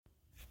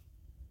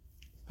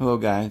Hello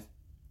guys,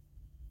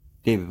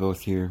 David Vos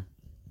here.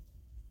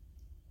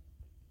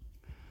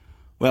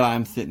 Well,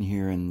 I'm sitting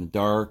here in the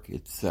dark.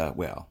 It's, I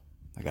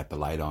got the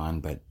light on,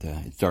 but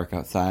it's dark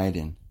outside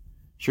and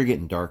sure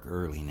getting dark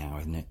early now,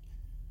 isn't it?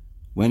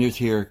 Winter's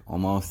here,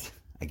 almost,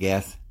 I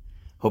guess.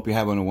 Hope you're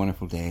having a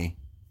wonderful day.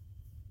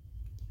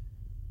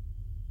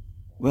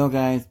 Well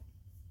guys,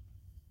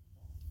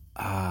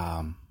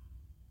 I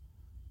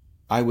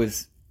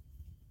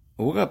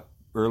woke up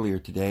earlier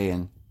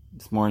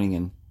this morning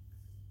and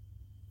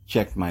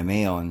checked my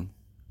mail, and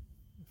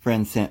a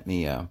friend sent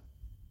me a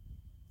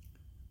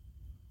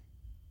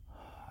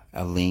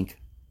link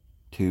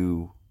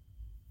to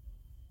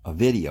a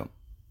video.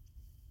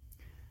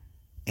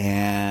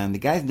 And the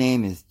guy's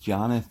name is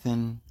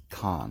Jonathan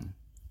Cahn.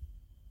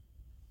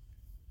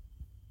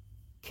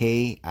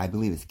 I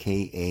believe it's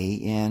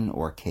K-A-N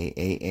or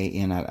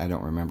K-A-A-N. I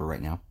don't remember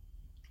right now.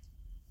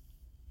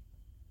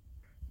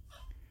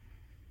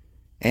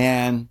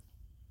 And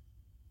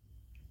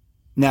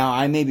now,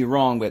 I may be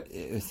wrong, but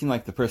it seemed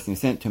like the person who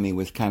sent it to me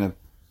was kind of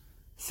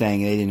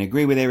saying they didn't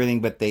agree with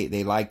everything, but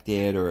they liked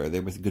it, or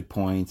there was good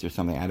points or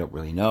something. I don't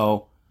really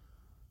know.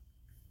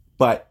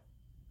 But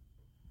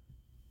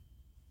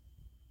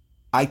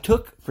I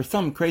took, for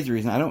some crazy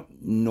reason, I don't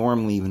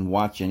normally even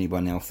watch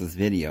anyone else's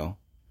video.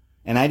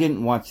 And I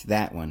didn't watch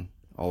that one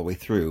all the way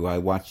through. I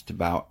watched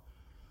about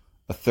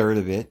a third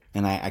of it,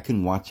 and I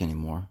couldn't watch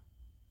anymore.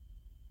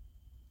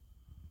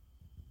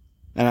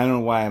 And I don't know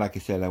why, like I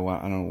said, I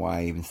don't know why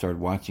I even started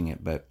watching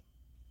it, but,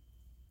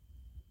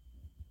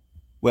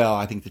 well,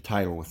 I think the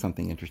title was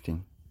something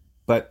interesting.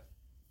 But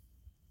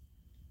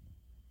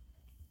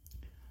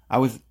I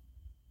was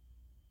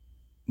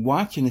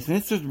watching this, and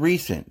this was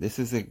recent. This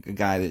is a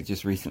guy that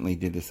just recently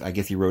did this. I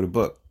guess he wrote a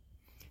book.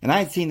 And I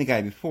had seen the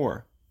guy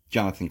before,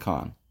 Jonathan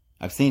Cahn.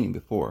 I've seen him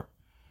before.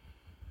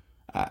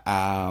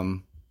 I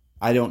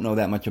don't know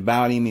that much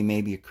about him. He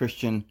may be a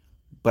Christian,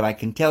 but I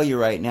can tell you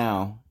right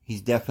now,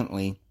 he's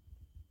definitely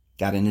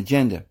got an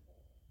agenda.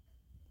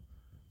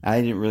 I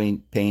didn't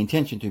really pay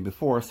attention to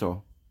before,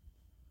 so.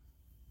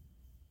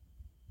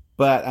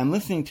 But I'm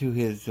listening to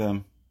his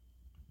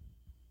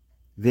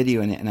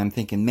video, and I'm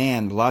thinking,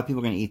 man, a lot of people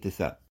are going to eat this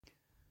up.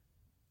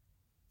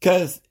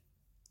 Because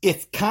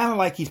it's kind of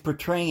like he's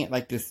portraying it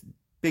like this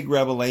big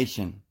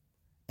revelation.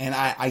 And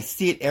I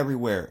see it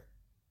everywhere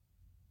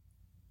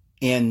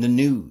in the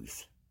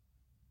news.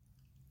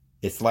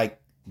 It's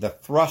like the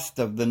thrust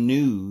of the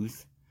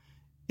news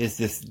is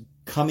this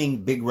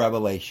coming big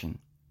revelation.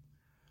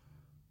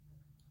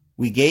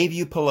 We gave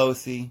you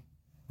Pelosi.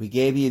 We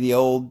gave you the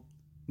old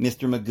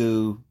Mr.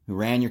 Magoo who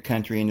ran your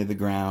country into the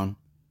ground.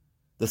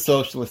 The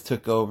socialists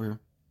took over.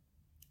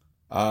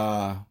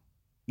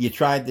 You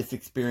tried this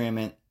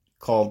experiment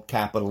called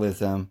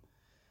capitalism.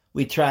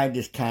 We tried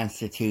this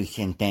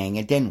constitution thing.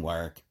 It didn't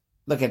work.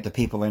 Look at the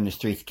people in the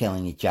streets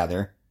killing each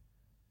other.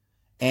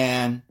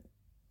 And,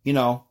 we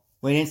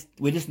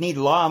just need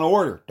law and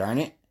order, darn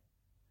it.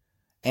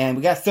 And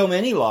we got so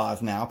many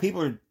laws now.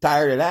 People are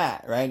tired of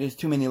that, right? There's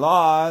too many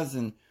laws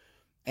and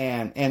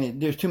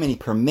there's too many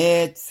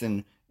permits,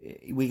 and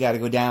we got to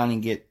go down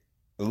and get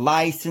a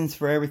license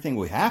for everything.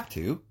 We have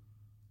to.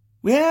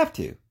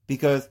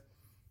 Because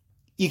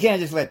you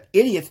can't just let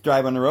idiots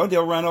drive on the road.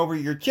 They'll run over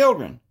your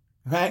children,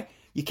 right?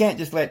 You can't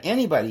just let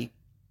anybody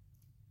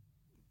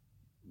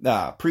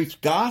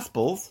preach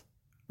gospels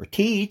or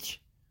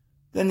teach.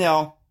 Then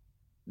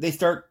they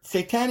start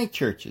satanic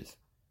churches.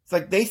 It's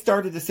like they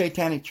started the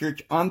satanic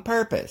church on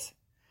purpose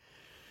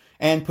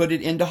and put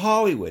it into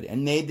Hollywood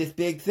and made this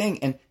big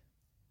thing. And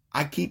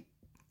I keep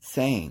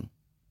saying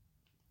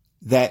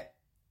that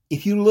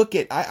if you look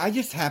at, I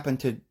just happen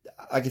to,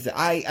 like I said,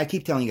 I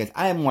keep telling you guys,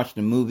 I haven't watched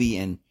a movie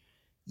in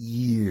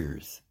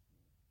years.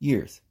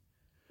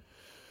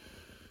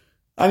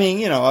 I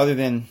mean, other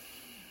than,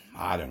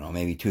 I don't know,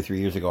 maybe 2 or 3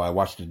 years ago, I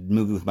watched a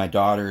movie with my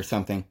daughter or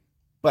something.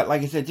 But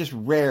like I said, just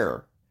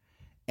rare.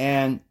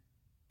 And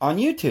on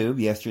YouTube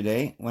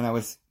yesterday, when I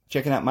was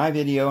checking out my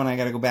video, and I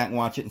got to go back and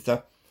watch it and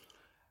stuff,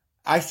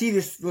 I see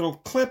this little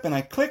clip, and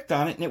I clicked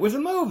on it, and it was a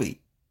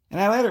movie.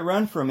 And I let it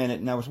run for a minute,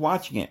 and I was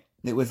watching it.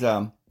 It was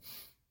at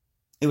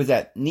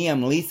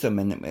Neum Leesom,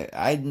 and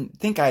I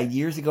think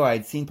years ago I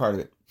had seen part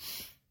of it.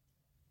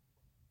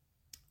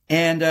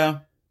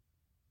 And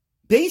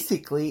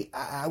basically,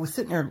 I was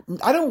sitting there.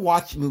 I don't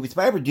watch movies. If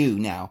I ever do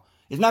now,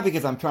 it's not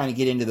because I'm trying to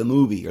get into the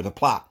movie or the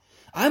plot.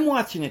 I'm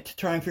watching it to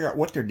try and figure out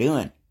what they're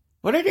doing.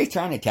 What are they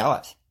trying to tell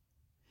us?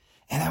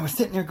 And I was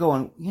sitting there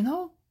going,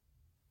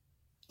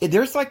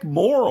 there's like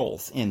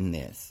morals in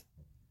this.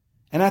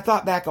 And I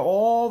thought back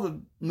all the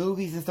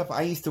movies and stuff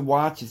I used to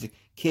watch as a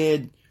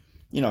kid.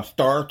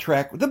 Star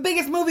Trek, the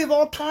biggest movie of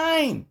all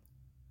time.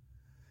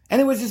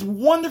 And it was this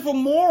wonderful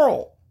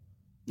moral.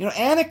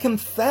 Anakin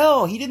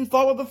fell. He didn't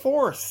follow the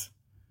Force.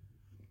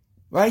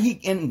 Right?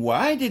 And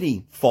why did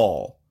he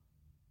fall?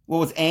 What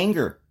was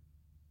anger?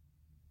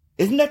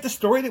 Isn't that the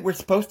story that we're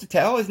supposed to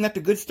tell? Isn't that the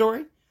good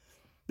story?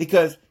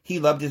 Because he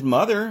loved his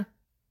mother,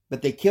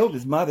 but they killed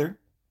his mother.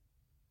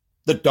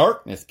 The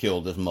darkness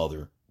killed his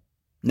mother.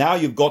 Now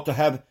you've got to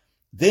have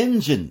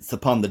vengeance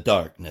upon the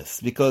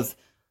darkness because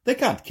they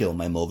can't kill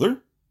my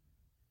mother.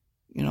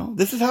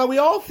 This is how we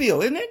all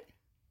feel, isn't it?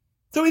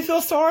 So we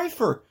feel sorry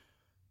for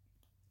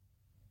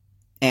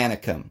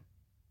Anakin,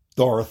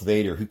 Darth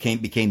Vader, who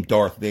became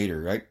Darth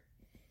Vader, right?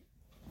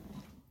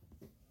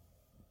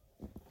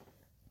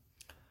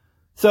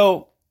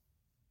 So,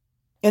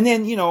 and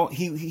then,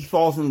 he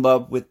falls in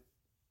love with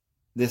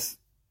this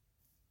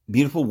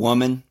beautiful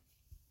woman,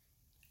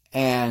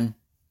 and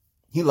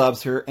he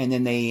loves her, and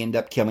then they end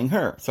up killing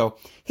her. So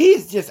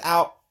he's just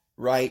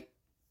outright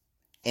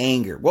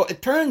anger. Well,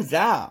 it turns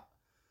out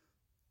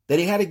that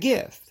he had a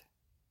gift.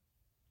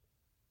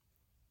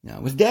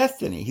 It was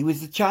destiny. He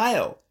was a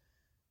child.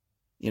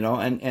 And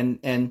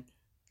Liam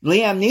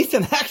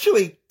Neeson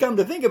actually, come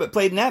to think of it,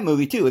 played in that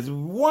movie too. It's a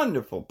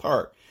wonderful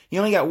part. He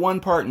only got one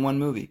part in one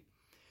movie.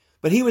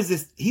 But he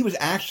was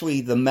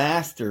actually the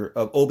master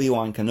of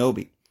Obi-Wan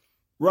Kenobi.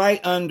 Right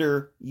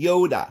under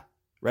Yoda.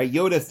 Right?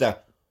 Yoda's the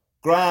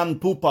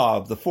Grand Poobah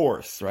of the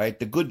Force, right?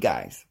 The good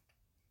guys.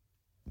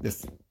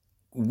 This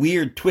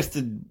weird,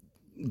 twisted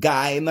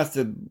guy. He must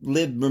have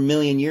lived for a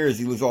million years.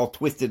 He was all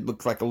twisted,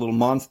 looks like a little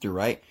monster,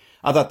 right?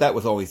 I thought that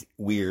was always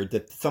weird,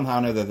 that somehow or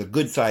another the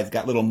good side's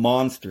got little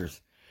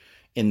monsters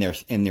in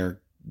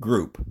their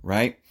group,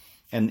 right?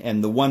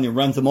 And the one that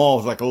runs them all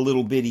is like a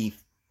little bitty,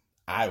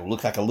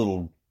 looks like a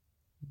little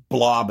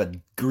blob of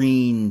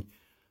green,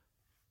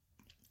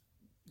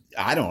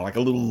 like a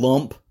little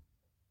lump,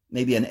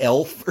 maybe an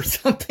elf or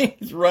something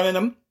is running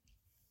them.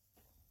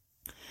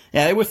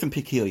 Yeah, there was some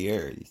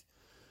peculiarities.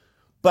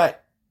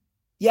 But,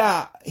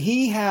 yeah,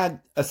 he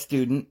had a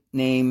student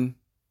named,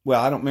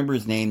 I don't remember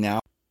his name now,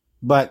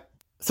 but,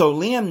 so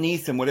Liam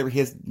Neeson, whatever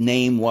his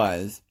name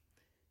was,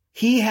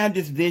 he had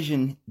this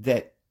vision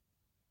that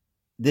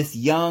this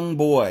young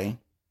boy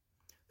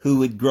who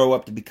would grow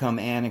up to become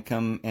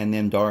Anakin and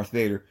then Darth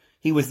Vader,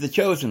 he was the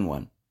chosen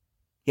one.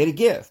 He had a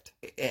gift.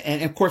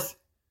 And of course,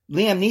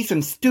 Liam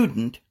Neeson's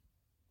student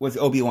was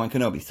Obi-Wan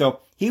Kenobi.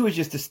 So he was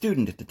just a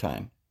student at the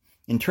time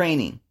in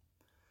training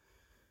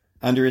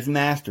under his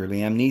master,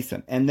 Liam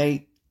Neeson. And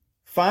they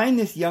find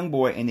this young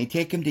boy and they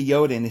take him to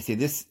Yoda and they say,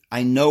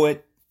 I know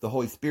it. The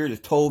Holy Spirit has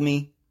told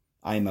me.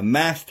 I am a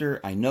master.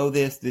 I know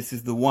this. This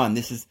is the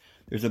one.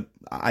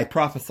 I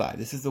prophesy.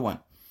 This is the one.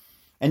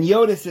 And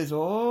Yoda says,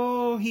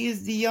 oh, he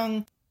is the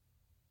young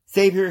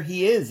savior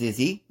he is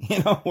he?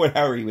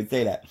 Whatever he would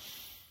say that.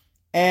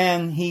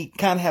 And he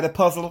kind of had a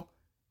puzzle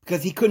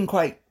because he couldn't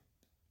quite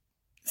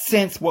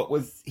sense what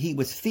he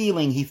was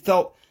feeling. He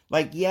felt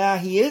like, yeah,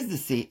 he is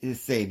the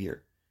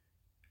savior,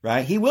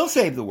 right? He will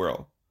save the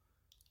world.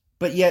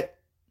 But yet,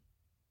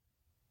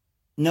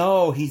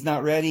 no, he's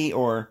not ready,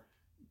 or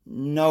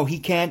no, he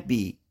can't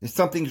be.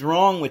 Something's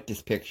wrong with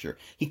this picture.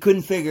 He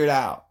couldn't figure it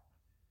out.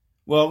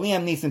 Well,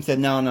 Liam Neeson said,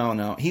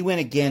 no. He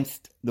went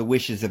against the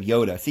wishes of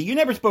Yoda. See, you're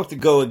never supposed to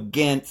go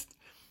against.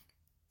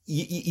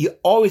 You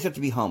always have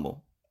to be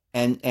humble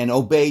and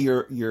obey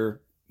your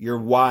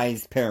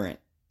wise parent,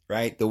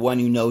 right? The one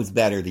who knows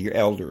better, your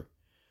elder.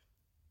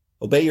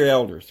 Obey your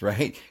elders,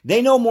 right?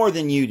 They know more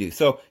than you do.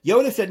 So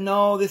Yoda said,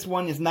 no, this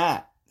one is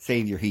not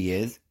savior. He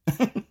is.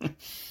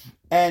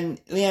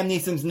 And Liam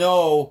Neeson's,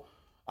 no,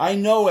 I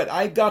know it.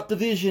 I got the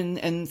vision.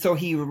 And so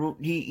he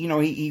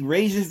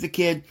raises the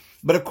kid.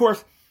 But of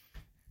course,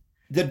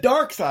 the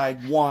dark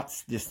side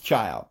wants this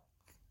child,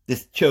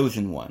 this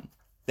chosen one.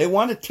 They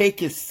want to take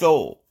his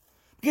soul.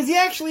 Because he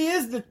actually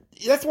is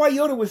that's why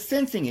Yoda was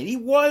sensing it. He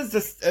was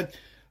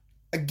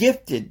a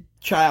gifted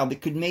child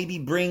that could maybe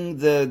bring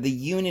the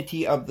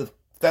unity of the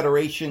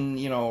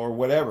Federation, or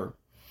whatever.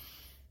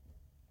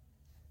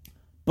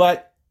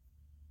 But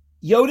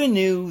Yoda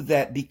knew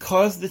that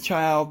because the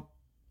child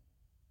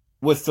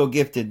was so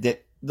gifted,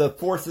 that the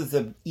forces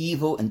of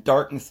evil and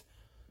darkness,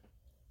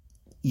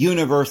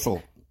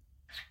 universal,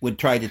 would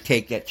try to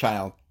take that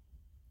child.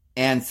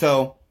 And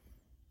so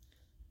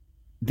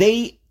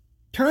they,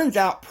 turns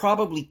out,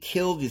 probably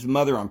killed his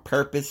mother on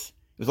purpose.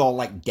 It was all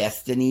like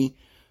destiny.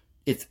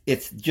 It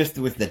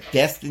was the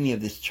destiny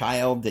of this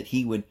child that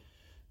he would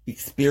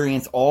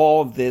experience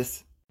all of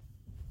this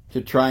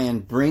to try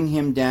and bring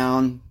him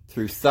down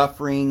through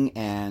suffering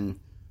and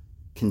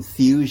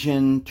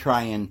confusion,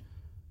 try and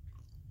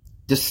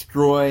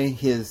destroy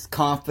his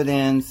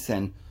confidence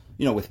and,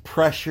 with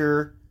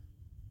pressure.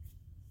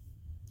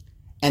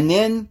 And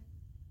then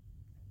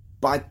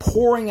by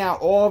pouring out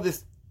all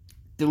this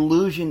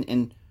delusion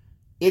and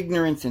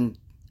ignorance and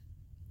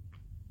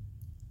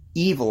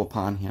evil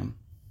upon him,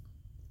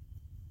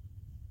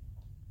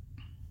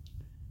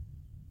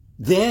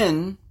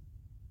 then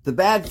the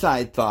bad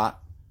side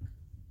thought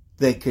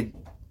they could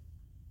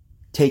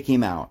take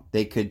him out.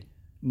 They could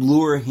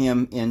lure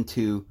him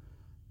into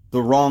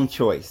the wrong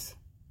choice.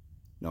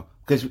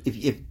 Because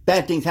if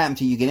bad things happen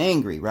to you, you get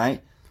angry,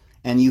 right?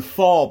 And you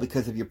fall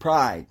because of your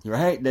pride,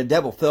 right? The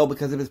devil fell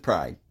because of his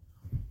pride.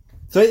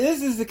 So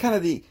this is the kind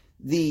of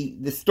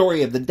the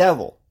story of the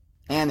devil,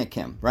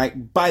 Anakim,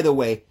 right? By the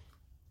way,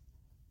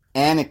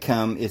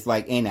 Anakim is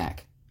like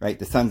Anak, right?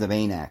 The sons of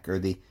Anak, or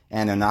the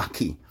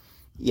Anunnaki.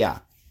 Yeah.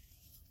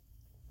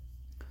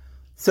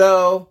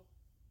 So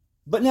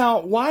But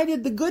now, why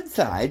did the good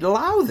side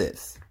allow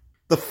this?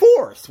 The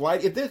Force.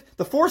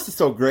 The Force is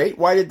so great,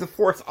 why did the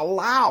Force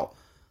allow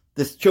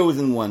this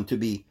chosen one to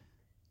be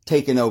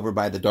taken over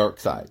by the dark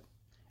side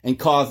and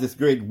cause this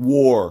great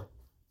war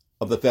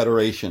of the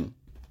Federation?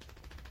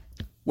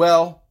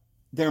 Well,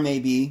 there may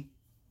be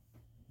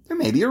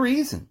a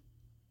reason.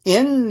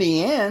 In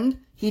the end,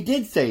 he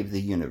did save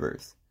the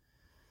universe.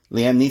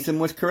 Liam Neeson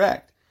was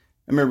correct.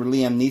 I remember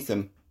Liam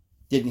Neeson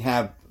didn't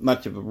have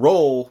much of a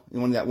role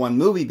in that one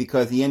movie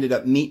because he ended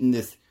up meeting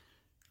this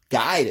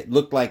guy that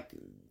looked like,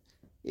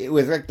 it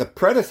was like the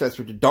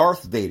predecessor to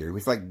Darth Vader. It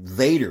was like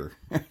Vader.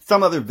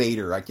 Some other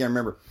Vader, I can't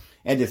remember.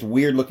 Had this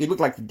weird look. He looked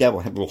like the devil,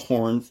 had little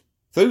horns.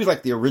 So he was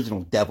like the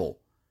original devil.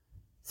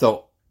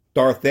 So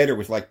Darth Vader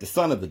was like the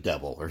son of the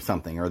devil or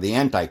something, or the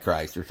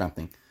Antichrist or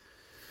something.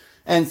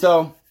 And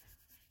so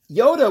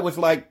Yoda was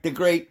like the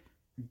great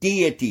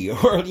deity,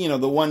 or,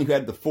 the one who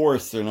had the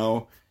Force,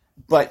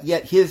 But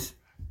yet his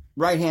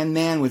right-hand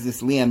man was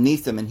this Liam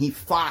Neeson, and he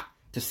fought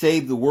to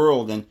save the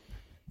world,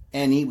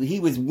 and he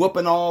was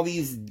whooping all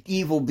these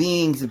evil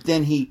beings, but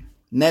then he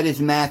met his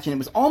match, and it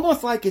was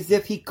almost like as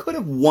if he could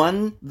have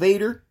won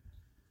Vader.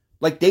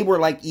 Like they were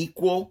like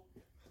equal,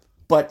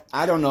 but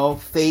I don't know,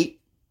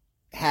 fate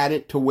had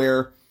it to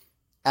where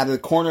out of the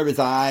corner of his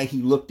eye,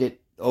 he looked at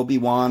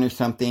Obi-Wan or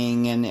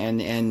something,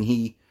 and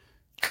he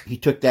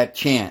took that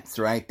chance,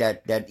 right?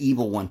 That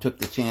evil one took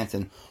the chance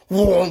and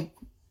whoa,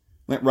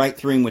 went right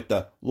through him with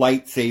the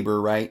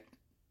lightsaber, right?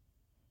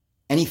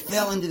 And he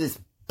fell into this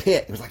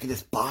pit. It was like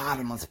this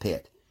bottomless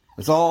pit. It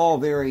was all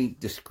very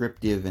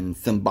descriptive and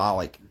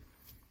symbolic.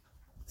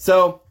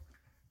 So,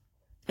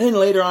 and then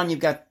later on,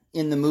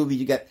 in the movie,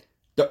 you got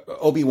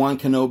Obi-Wan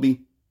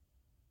Kenobi.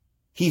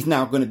 He's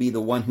now going to be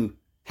the one who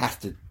has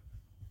to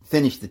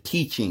finish the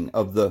teaching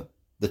of the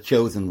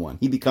chosen one.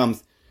 He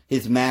becomes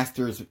his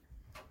master's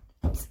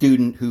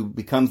student who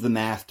becomes the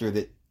master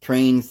that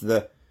trains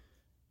the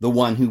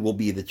one who will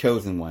be the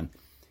chosen one.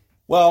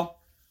 Well,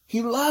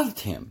 he loved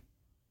him.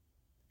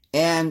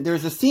 And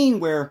there's a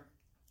scene where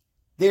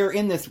they're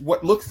in this,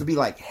 what looks to be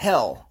like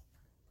hell.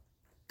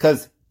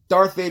 Because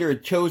Darth Vader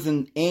had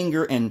chosen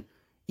anger and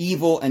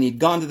evil, and he'd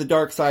gone to the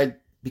dark side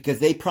because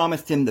they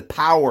promised him the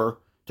power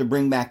to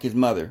bring back his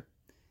mother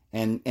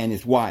and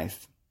his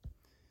wife.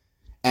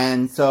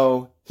 And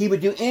so he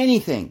would do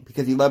anything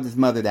because he loved his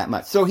mother that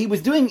much. So he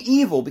was doing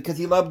evil because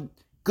he loved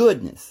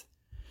goodness.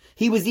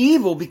 He was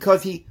evil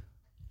because he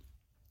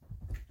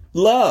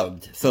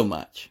loved so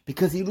much.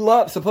 Because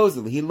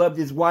supposedly he loved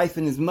his wife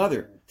and his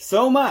mother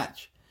so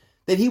much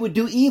that he would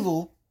do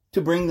evil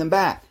to bring them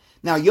back.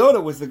 Now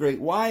Yoda was the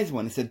great wise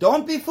one. He said,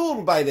 don't be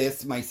fooled by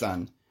this, my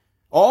son.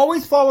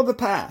 Always follow the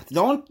path.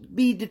 Don't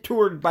be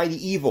detoured by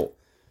the evil,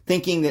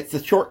 thinking that's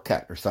a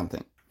shortcut or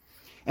something.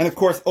 And of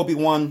course,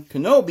 Obi-Wan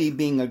Kenobi,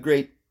 being a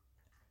great,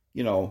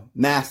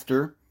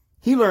 master,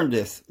 he learned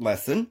this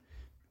lesson.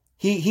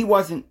 He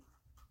wasn't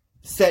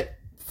set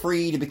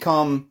free to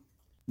become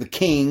the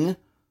king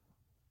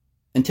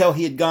until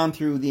he had gone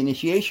through the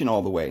initiation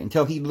all the way,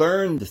 until he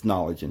learned this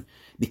knowledge and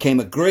became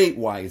a great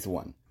wise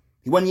one.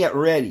 He wasn't yet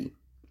ready.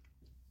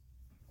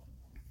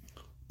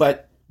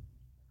 But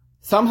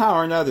somehow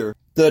or another,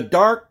 the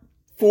dark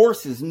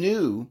forces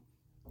knew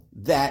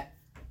that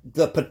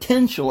the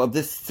potential of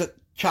this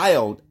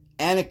child,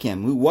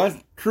 Anakin, who was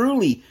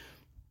truly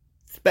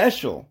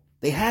special,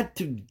 they had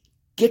to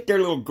get their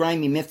little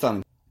grimy mitts on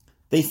him.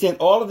 They sent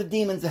all of the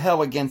demons of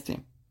hell against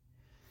him.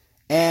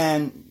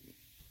 And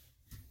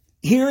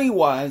here he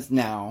was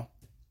now,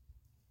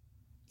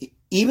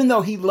 even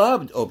though he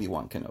loved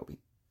Obi-Wan Kenobi,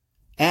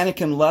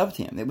 Anakin loved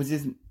him. It was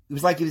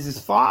like he was his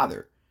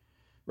father,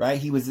 right?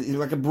 He was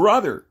like a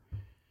brother.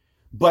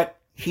 But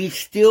he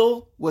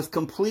still was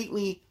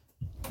completely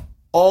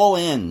all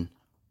in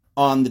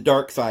on the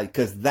dark side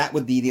because that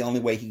would be the only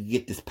way he could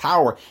get this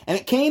power. And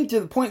it came to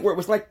the point where it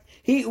was like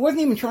he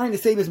wasn't even trying to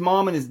save his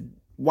mom and his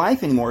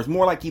wife anymore. It's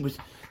more like he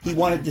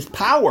wanted this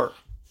power.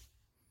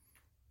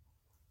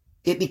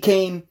 It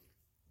became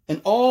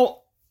an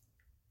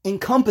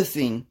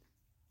all-encompassing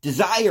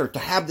desire to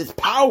have this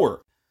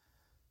power.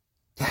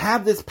 To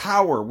have this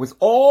power was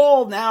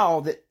all now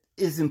that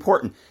is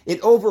important.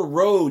 It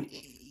overrode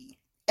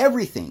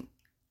everything.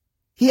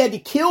 He had to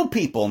kill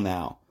people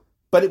now,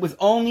 but it was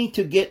only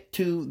to get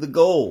to the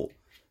goal.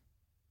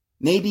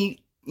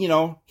 Maybe, he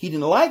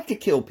didn't like to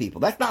kill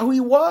people. That's not who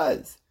he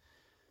was.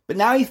 But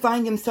now he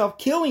finds himself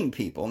killing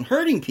people and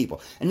hurting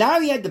people. And now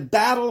he had to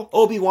battle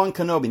Obi-Wan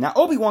Kenobi. Now,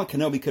 Obi-Wan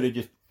Kenobi could have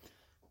just,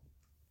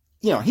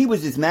 he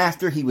was his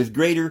master. He was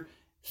greater,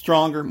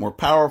 stronger, more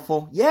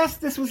powerful. Yes,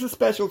 this was a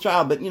special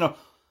child, but,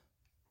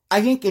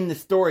 I think in the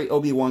story,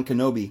 Obi-Wan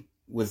Kenobi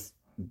was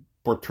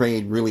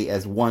portrayed really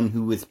as one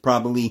who was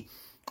probably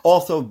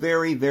also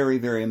very, very,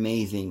 very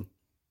amazing.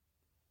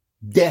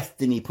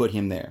 Destiny put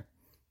him there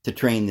to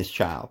train this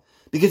child.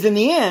 Because in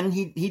the end,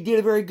 he did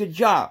a very good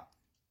job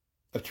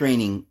of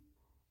training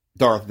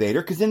Darth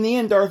Vader. Because in the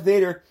end, Darth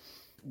Vader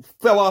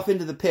fell off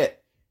into the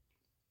pit.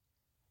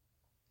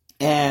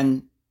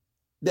 And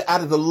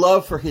out of the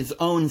love for his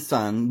own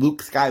son,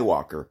 Luke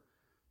Skywalker,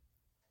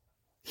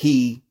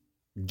 he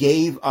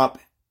gave up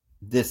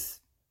this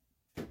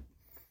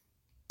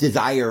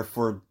desire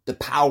for the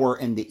power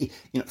and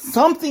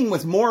something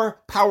was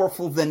more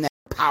powerful than that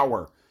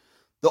power.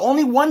 The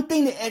only one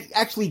thing that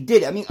actually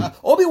did it,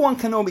 Obi-Wan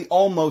Kenobi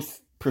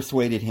almost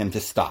persuaded him to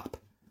stop.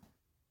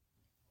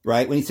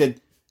 Right? When he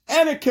said,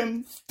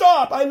 Anakin,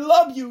 stop, I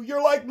love you,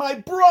 you're like my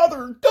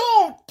brother,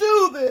 don't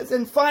do this.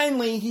 And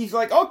finally, he's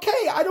like,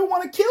 okay, I don't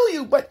want to kill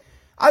you, but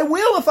I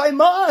will if I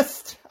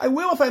must.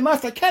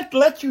 I can't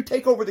let you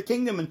take over the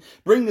kingdom and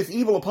bring this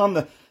evil upon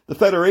the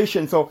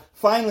Federation. So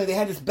finally, they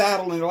had this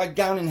battle, and they're like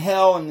down in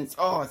hell, and it's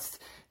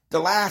the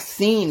last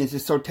scene is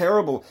just so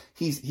terrible.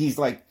 He's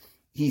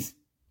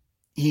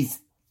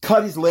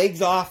cut his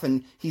legs off,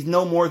 and he's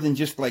no more than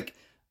just like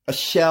a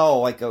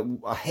shell, like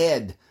a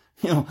head,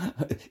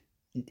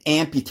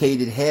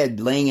 amputated head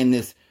laying in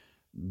this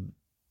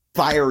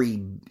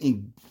fiery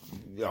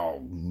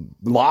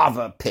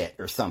lava pit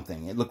or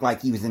something. It looked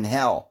like he was in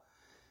hell.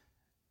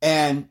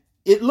 And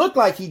it looked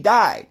like he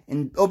died.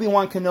 And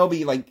Obi-Wan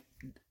Kenobi, like,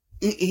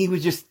 he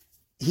was just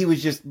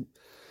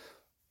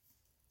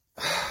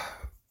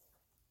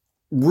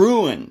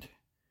ruined.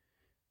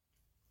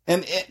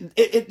 And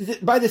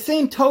it by the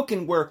same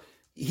token, where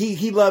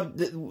he loved,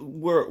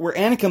 where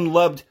Anakin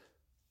loved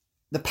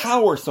the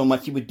power so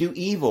much, he would do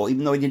evil,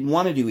 even though he didn't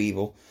want to do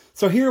evil.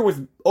 So here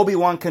was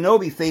Obi-Wan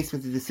Kenobi faced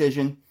with the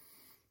decision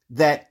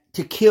that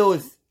to kill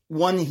his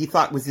one he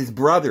thought was his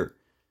brother.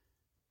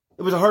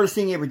 It was the hardest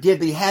thing he ever did,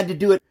 but he had to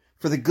do it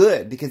for the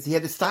good, because he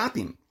had to stop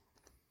him.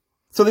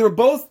 So they were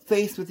both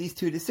faced with these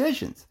two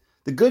decisions.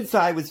 The good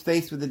side was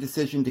faced with the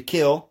decision to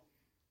kill,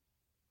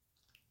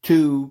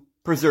 to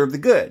preserve the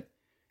good.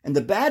 And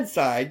the bad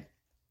side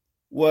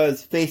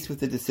was faced with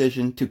the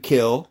decision to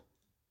kill,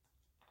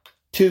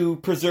 to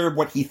preserve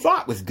what he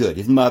thought was good,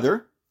 his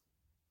mother,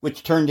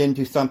 which turned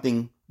into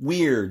something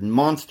weird and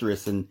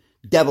monstrous and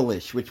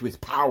devilish, which was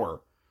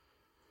power.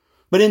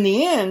 But in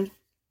the end,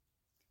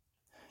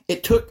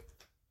 it took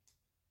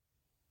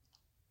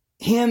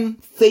him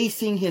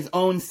facing his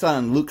own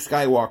son, Luke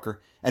Skywalker,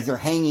 as they're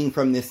hanging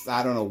from this,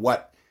 I don't know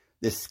what,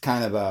 this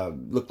kind of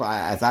looked like,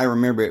 as I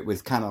remember, it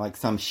was kind of like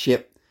some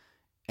ship,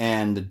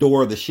 and the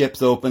door of the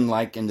ship's open,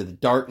 like into the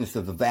darkness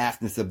of the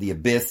vastness of the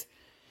abyss,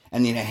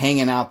 and then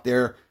hanging out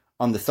there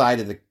on the side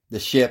of the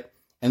ship,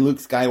 and Luke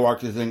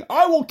Skywalker is saying,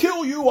 I will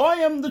kill you, I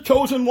am the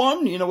chosen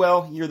one.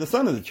 Well, you're the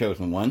son of the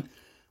chosen one,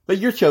 but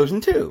you're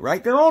chosen too,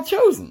 right? They're all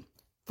chosen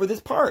for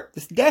this part,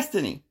 this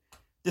destiny,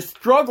 this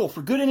struggle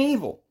for good and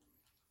evil.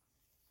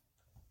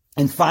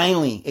 And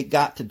finally, it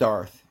got to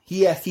Darth.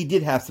 Yes, he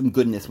did have some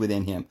goodness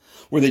within him.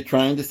 Were they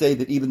trying to say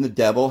that even the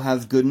devil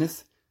has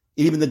goodness?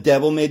 Even the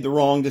devil made the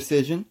wrong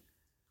decision?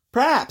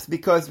 Perhaps,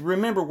 because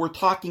remember, we're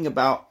talking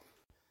about,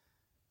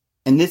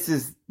 and this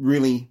is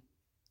really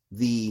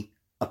the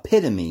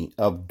epitome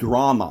of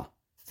drama,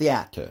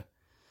 theater.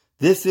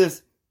 This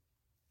is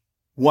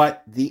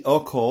what the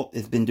occult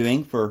has been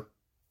doing for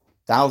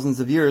thousands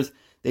of years.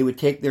 They would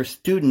take their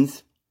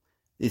students,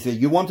 they say,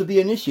 you want to be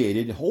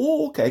initiated?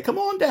 Oh, okay, come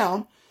on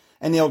down.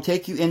 And they'll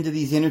take you into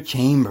these inner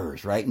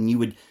chambers, right? And you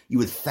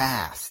would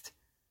fast,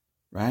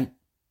 right?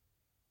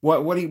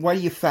 Why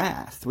do you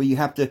fast? Well, you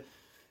have to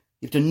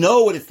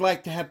know what it's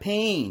like to have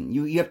pain.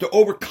 You have to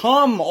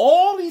overcome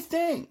all these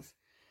things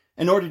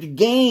in order to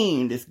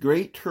gain this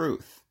great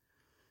truth.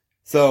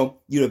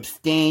 So you'd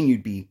abstain,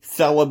 you'd be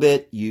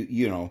celibate, you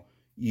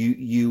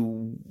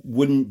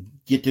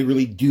wouldn't get to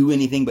really do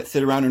anything but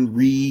sit around and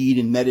read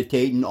and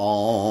meditate and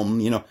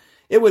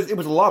It was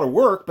a lot of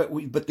work,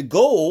 but the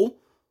goal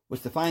was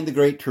to find the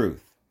great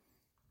truth,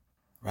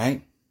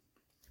 right?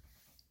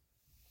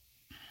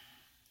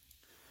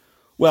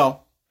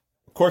 Well,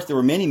 of course, there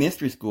were many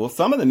mystery schools.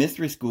 Some of the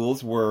mystery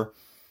schools were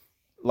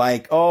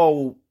like,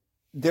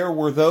 there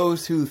were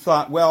those who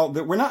thought, well,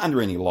 we're not under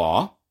any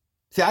law.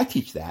 See, I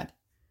teach that.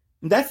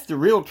 And that's the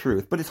real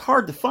truth. But it's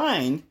hard to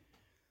find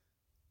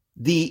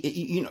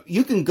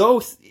you can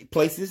go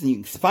places and you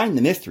can find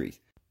the mysteries.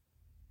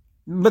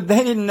 But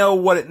they didn't know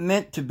what it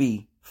meant to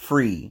be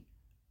free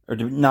or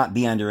to not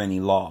be under any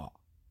law.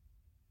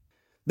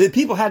 The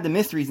people had the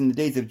mysteries in the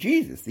days of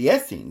Jesus, the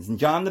Essenes, and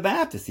John the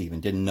Baptist even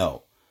didn't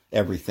know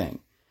everything.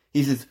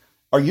 He says,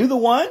 are you the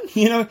one?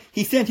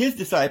 He sent his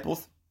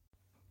disciples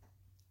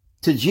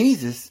to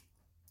Jesus,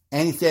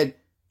 and he said,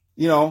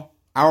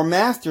 our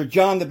master,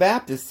 John the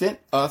Baptist, sent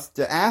us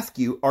to ask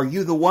you, are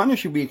you the one, or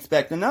should we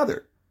expect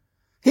another?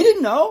 He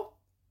didn't know.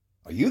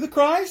 Are you the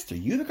Christ? Are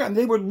you the Christ?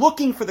 They were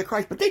looking for the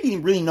Christ, but they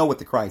didn't really know what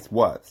the Christ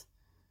was.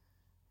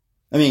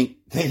 They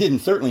didn't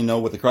certainly know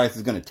what the Christ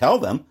was going to tell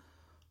them.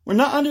 We're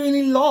not under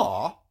any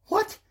law.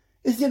 What?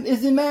 Is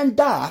the man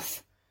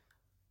daft?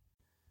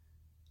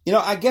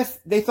 I guess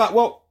they thought,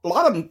 well, a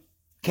lot of them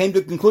came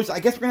to the conclusion,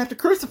 I guess we're going to have to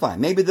crucify him.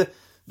 Maybe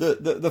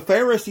the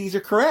Pharisees are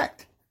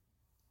correct.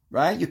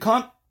 Right? You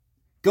can't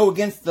go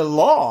against the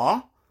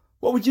law.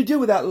 What would you do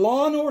without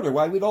law and order?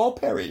 Why, we'd all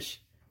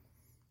perish.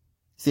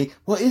 See,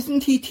 well,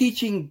 isn't he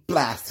teaching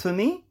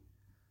blasphemy?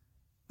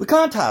 We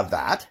can't have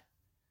that.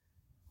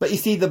 But you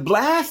see, the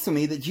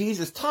blasphemy that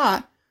Jesus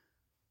taught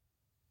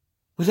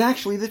was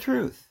actually the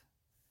truth.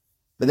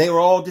 But they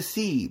were all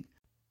deceived.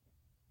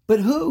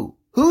 But who?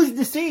 Who's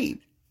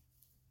deceived?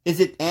 Is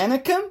it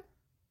Anakim?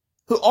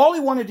 Who all he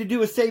wanted to do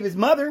was save his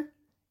mother.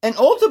 And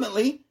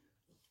ultimately,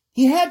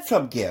 he had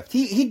some gift.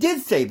 He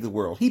did save the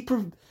world. He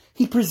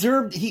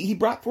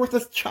brought forth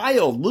a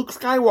child, Luke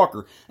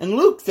Skywalker. And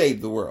Luke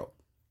saved the world.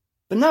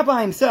 But not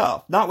by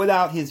himself. Not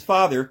without his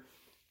father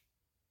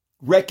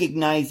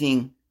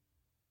recognizing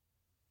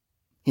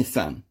his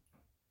son.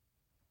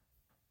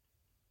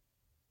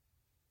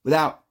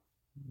 Without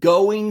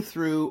going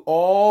through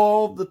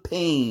all the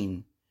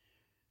pain,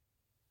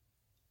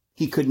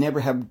 he could never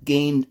have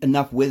gained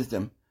enough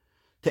wisdom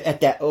to,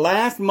 at that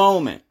last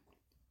moment,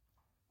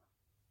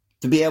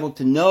 to be able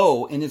to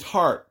know in his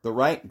heart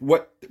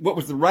what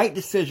was the right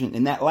decision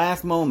in that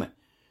last moment.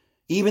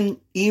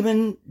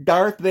 Even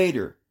Darth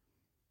Vader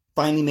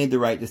finally made the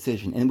right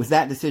decision, and it was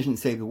that decision that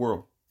saved the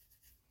world.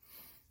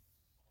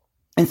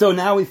 And so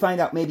now we find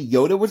out maybe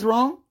Yoda was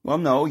wrong? Well,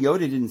 no, Yoda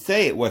didn't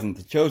say it wasn't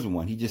the chosen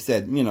one. He just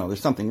said, there's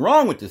something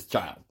wrong with this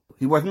child.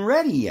 He wasn't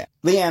ready yet.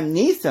 Liam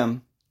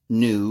Neeson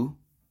knew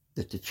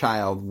that the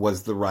child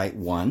was the right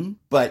one,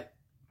 but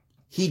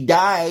he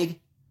died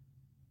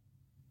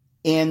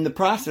in the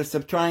process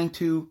of trying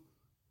to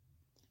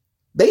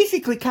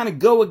basically kind of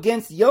go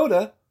against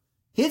Yoda,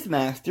 his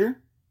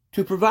master,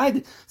 to provide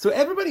it. So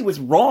everybody was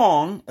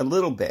wrong a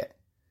little bit.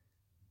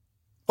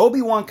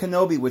 Obi-Wan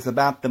Kenobi was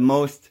about the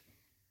most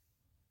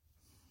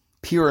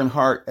pure in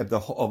heart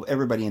of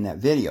everybody in that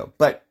video.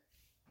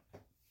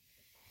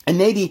 And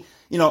maybe,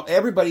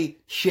 everybody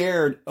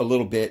shared a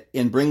little bit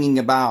in bringing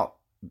about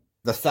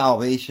the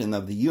salvation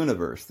of the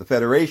universe, the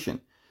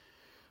Federation.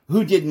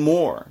 Who did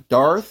more?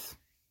 Darth?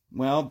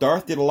 Well,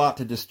 Darth did a lot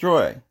to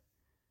destroy.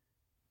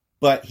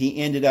 But he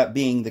ended up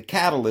being the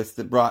catalyst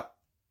that brought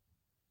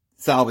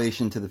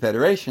salvation to the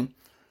Federation.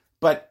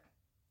 But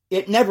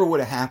it never would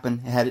have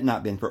happened had it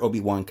not been for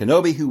Obi-Wan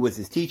Kenobi, who was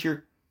his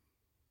teacher.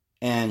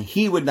 And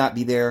he would not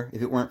be there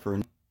if it weren't for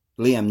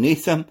Liam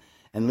Neeson.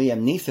 And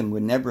Liam Neeson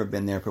would never have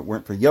been there if it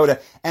weren't for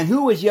Yoda. And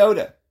who was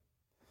Yoda?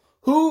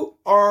 Who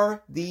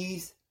are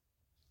these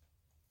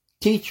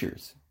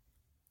teachers?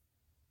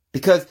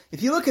 Because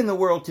if you look in the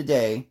world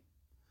today,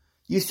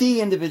 you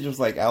see individuals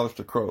like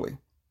Aleister Crowley.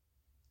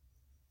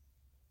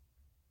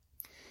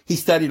 He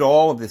studied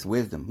all of this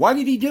wisdom. Why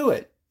did he do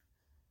it?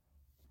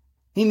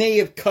 He may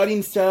have cut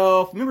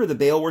himself. Remember the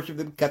Baal worship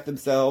that cut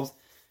themselves?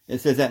 It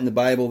says that in the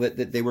Bible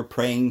that they were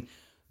praying,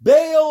 Baal,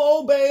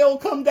 oh Baal,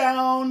 come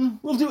down.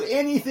 We'll do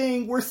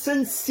anything. We're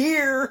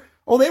sincere.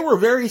 Oh, they were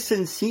very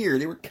sincere.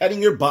 They were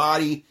cutting their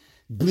body,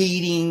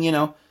 bleeding,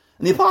 And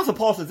the Apostle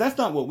Paul says that's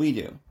not what we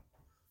do.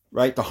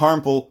 Right? The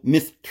harmful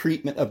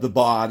mistreatment of the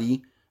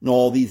body and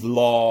all these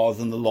laws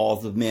and the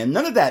laws of men.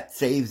 None of that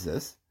saves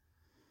us.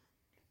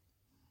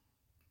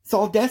 It's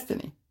all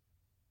destiny.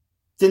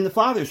 It's in the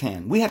Father's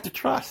hand. We have to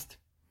trust.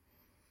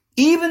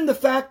 Even the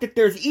fact that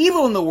there's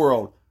evil in the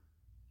world,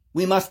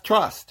 we must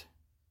trust.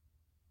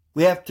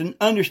 We have to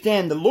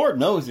understand the Lord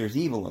knows there's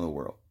evil in the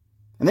world.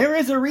 And there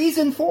is a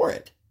reason for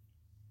it.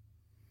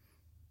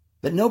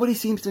 But nobody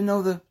seems to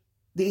know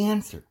the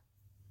answer.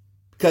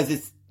 Because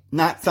it's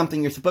not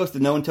something you're supposed to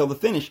know until the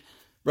finish.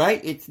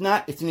 Right? It's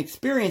an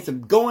experience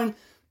of going,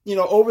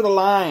 over the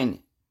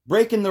line,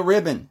 breaking the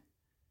ribbon.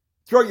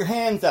 Throw your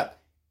hands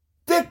up.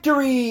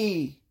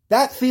 Victory!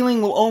 That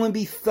feeling will only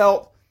be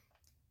felt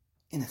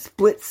in a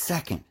split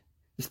second.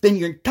 You spend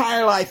your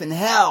entire life in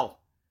hell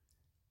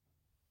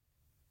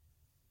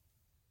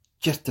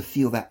just to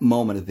feel that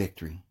moment of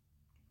victory.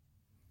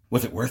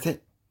 Was it worth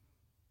it?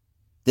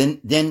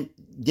 Then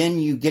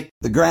you get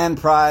the grand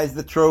prize,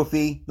 the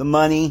trophy, the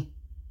money.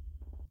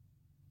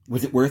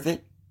 Was it worth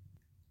it?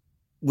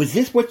 Was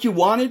this what you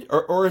wanted?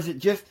 Or is it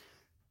just,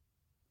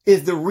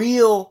 is the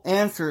real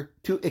answer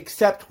to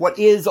accept what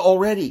is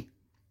already?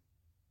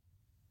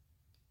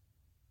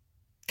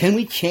 Can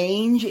we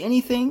change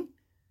anything?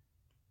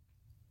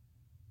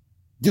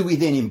 Do we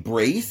then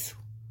embrace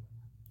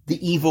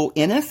the evil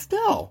in us?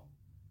 No.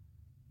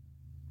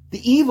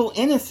 The evil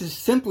in us is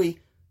simply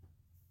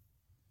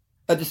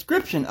a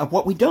description of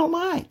what we don't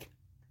like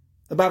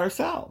about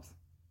ourselves.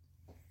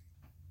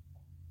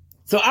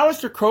 So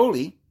Aleister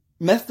Crowley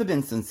must have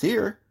been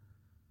sincere.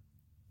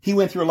 He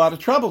went through a lot of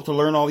trouble to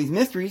learn all these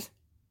mysteries.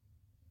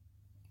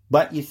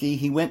 But you see,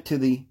 he went to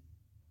the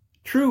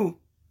true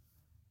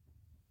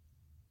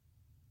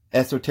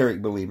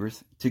esoteric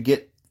believers to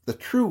get the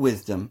true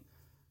wisdom,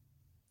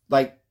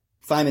 like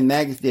Simon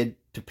Magus did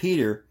to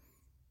Peter.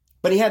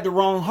 But he had the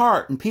wrong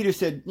heart. And Peter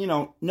said,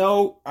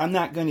 no, I'm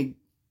not going to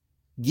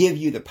give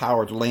you the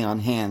power to lay on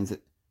hands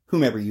at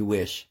whomever you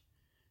wish,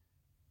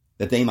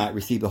 that they might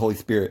receive the Holy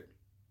Spirit.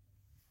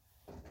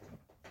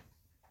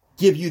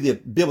 Give you the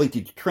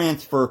ability to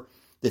transfer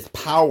this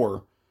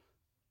power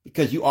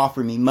because you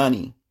offer me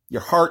money.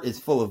 Your heart is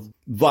full of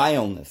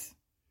vileness,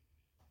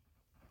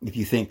 if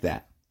you think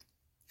that.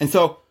 And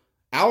so,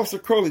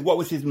 Aleister Crowley, what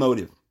was his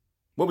motive?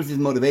 What was his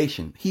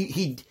motivation?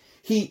 He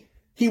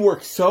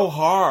worked so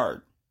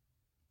hard.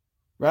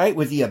 Right?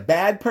 Was he a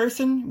bad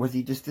person? Was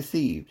he just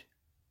deceived?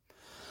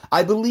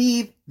 I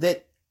believe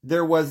that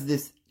there was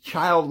this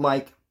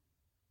childlike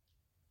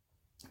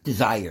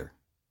desire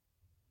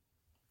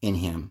in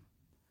him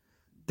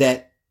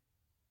that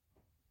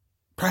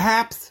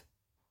perhaps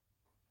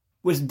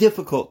was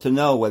difficult to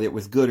know whether it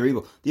was good or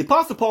evil. The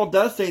Apostle Paul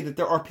does say that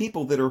there are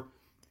people that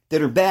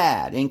are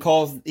bad,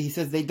 and he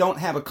says they don't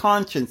have a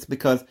conscience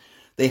because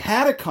they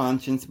had a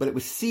conscience, but it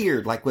was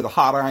seared like with a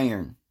hot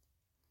iron.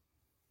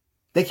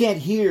 They can't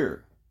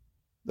hear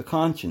the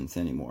conscience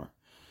anymore.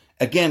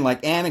 Again,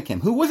 like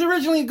Anakim, who was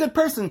originally a good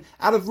person.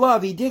 Out of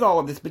love, he did all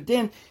of this, but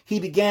then he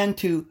began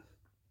to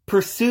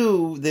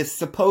pursue this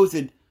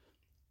supposed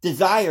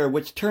desire,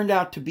 which turned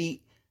out to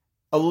be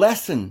a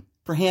lesson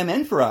for him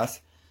and for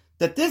us,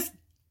 that this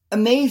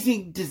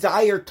amazing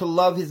desire to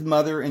love his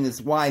mother and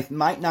his wife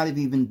might not have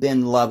even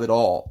been love at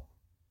all.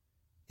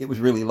 It was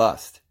really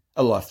lust,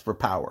 a lust for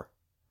power.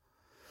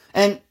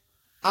 And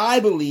I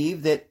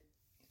believe that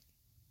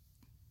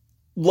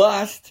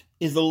lust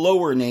is the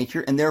lower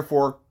nature and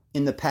therefore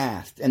in the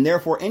past. And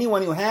therefore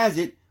anyone who has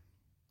it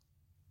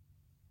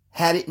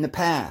had it in the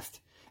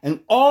past.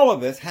 And all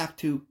of us have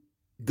to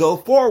go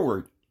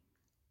forward.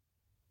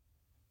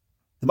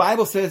 The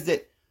Bible says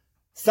that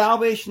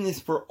salvation is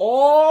for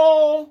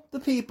all the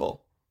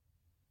people,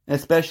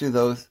 especially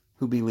those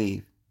who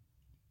believe.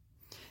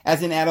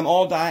 As in Adam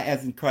all die,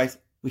 as in Christ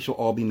we shall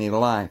all be made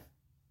alive.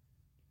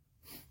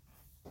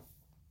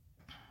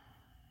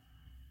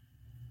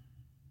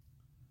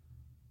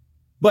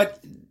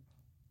 But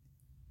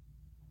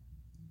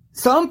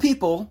some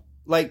people,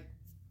 like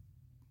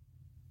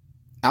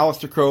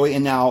Aleister Crowley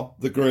and now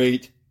the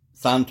great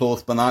Santo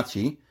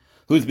Spinaci,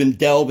 who's been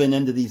delving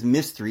into these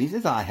mysteries,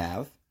 as I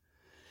have,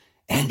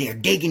 and they're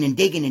digging and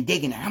digging and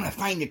digging, and I'm going to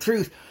find the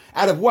truth.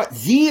 Out of what?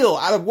 Zeal?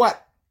 Out of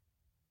what?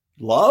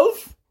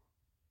 Love?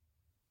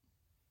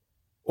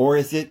 Or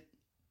is it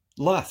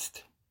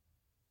lust?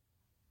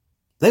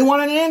 They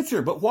want an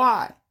answer, but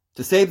why?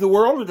 To save the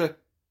world or to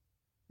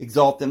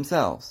exalt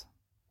themselves?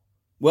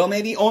 Well,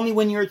 maybe only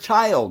when you're a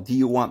child do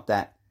you want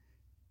that.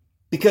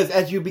 Because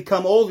as you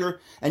become older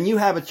and you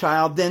have a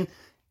child, then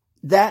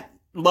that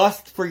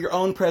lust for your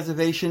own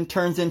preservation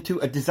turns into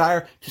a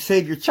desire to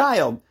save your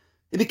child.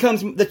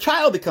 The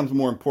child becomes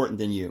more important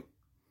than you.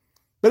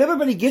 But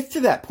everybody gets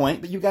to that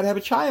point, but you've got to have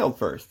a child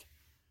first.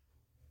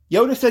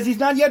 Yoda says he's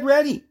not yet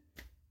ready.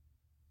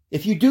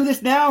 If you do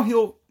this now,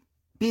 he'll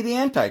be the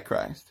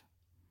Antichrist.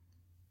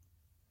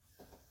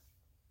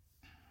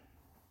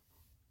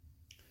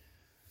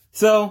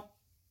 So,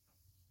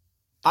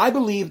 I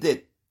believe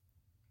that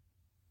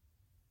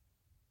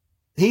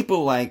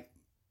people like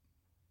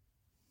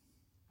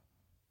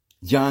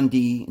John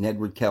Dee and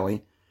Edward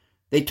Kelly,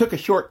 they took a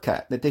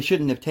shortcut that they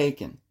shouldn't have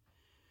taken.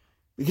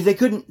 Because they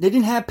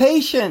didn't have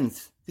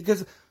patience.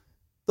 Because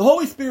the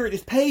Holy Spirit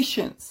is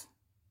patience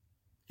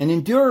and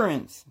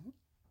endurance.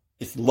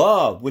 It's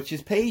love, which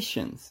is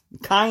patience,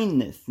 and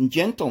kindness, and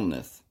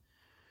gentleness.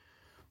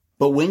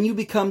 But when you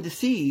become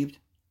deceived,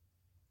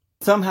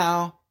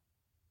 somehow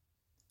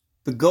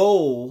the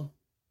goal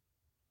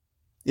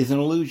is an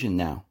illusion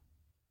now.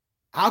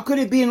 How could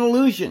it be an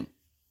illusion?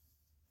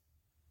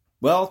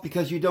 Well, it's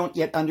because you don't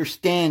yet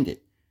understand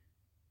it.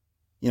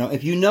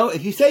 If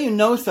you say you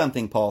know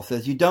something, Paul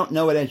says, you don't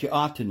know it as you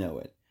ought to know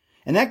it.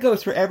 And that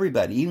goes for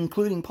everybody,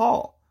 including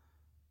Paul.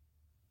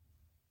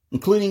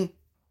 Including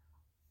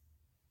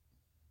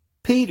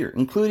Peter,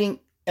 including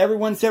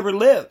everyone that's ever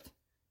lived.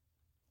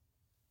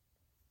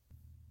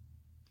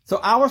 So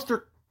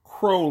Aleister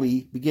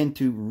Crowley began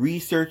to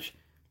research,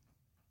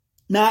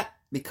 not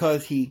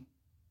because he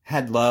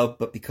had love,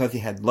 but because he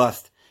had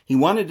lust. He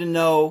wanted to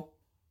know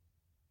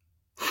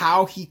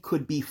how he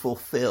could be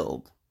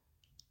fulfilled.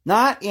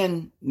 Not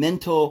in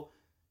mental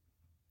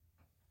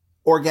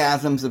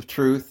orgasms of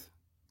truth,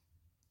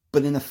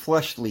 but in a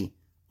fleshly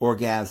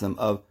orgasm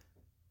of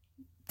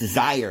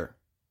desire.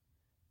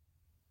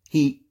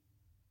 He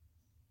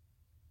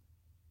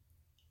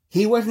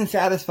wasn't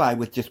satisfied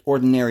with just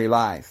ordinary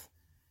life.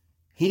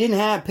 He didn't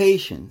have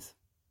patience.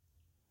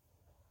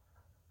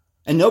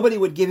 And nobody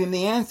would give him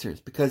the answers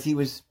because he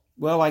was,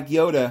 well, like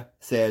Yoda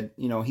said,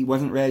 he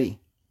wasn't ready.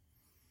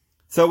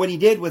 So what he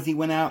did was he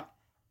went out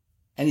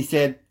and he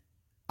said,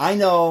 I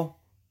know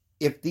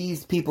if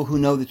these people who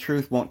know the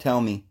truth won't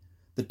tell me,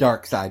 the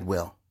dark side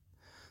will.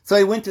 So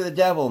he went to the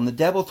devil, and the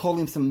devil told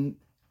him some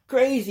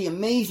crazy,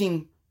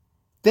 amazing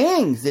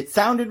things that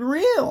sounded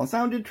real and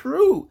sounded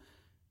true.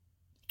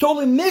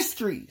 Told him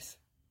mysteries.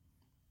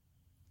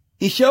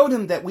 He showed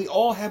him that we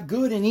all have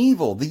good and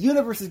evil. The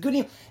universe is good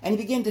and evil. And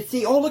he began to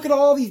see, look at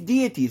all these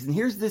deities. And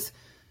here's this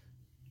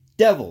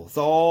devil. It's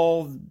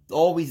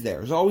always there.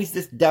 There's always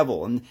this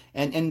devil.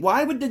 And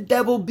why would the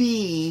devil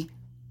be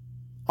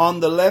on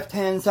the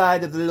left-hand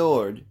side of the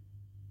Lord?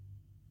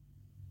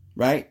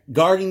 Right?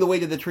 Guarding the way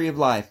to the tree of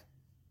life.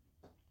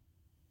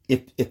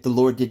 If the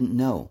Lord didn't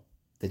know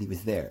that he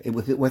was there.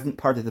 If it wasn't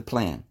part of the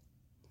plan.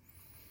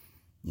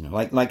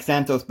 Like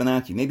Santo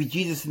Spinaci. Maybe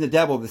Jesus and the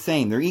devil are the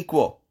same. They're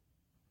equal.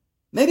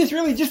 Maybe it's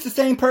really just the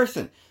same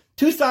person.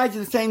 Two sides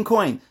of the same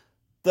coin.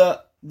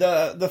 The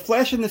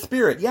flesh and the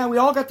spirit. Yeah, we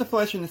all got the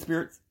flesh and the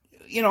spirit.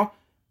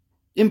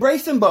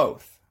 Embrace them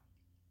both.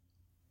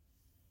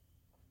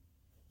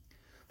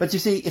 But you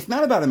see, it's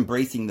not about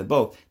embracing the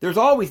both. There's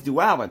always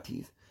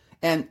dualities.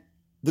 And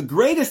the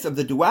greatest of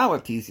the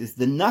dualities is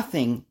the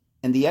nothing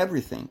and the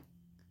everything.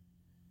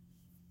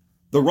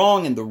 The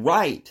wrong and the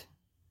right.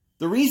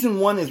 The reason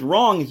one is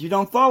wrong is you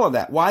don't follow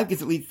that. Why?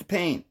 Because it leads to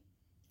pain.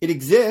 It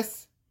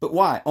exists, but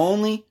why?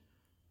 Only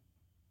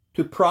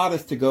to prod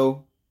us to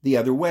go the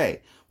other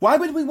way. Why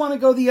would we want to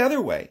go the other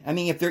way? I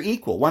mean, if they're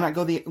equal,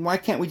 why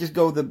can't we just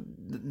go the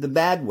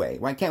bad way?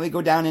 Why can't we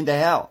go down into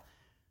hell?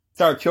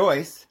 It's our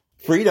choice.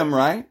 Freedom,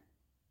 right?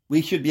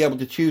 We should be able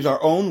to choose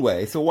our own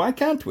way. So why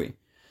can't we?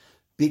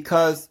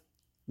 Because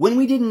when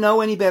we didn't know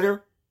any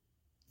better,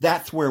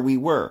 that's where we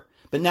were.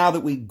 But now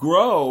that we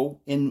grow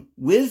in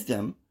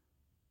wisdom,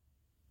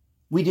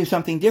 we do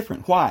something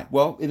different. Why?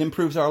 Well, it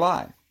improves our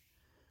life.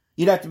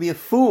 You'd have to be a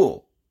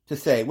fool to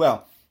say,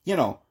 well,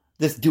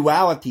 this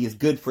duality is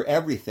good for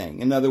everything.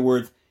 In other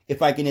words,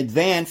 if I can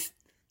advance,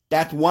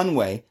 that's one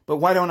way. But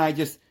why don't I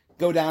just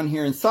go down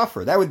here and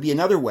suffer? That would be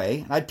another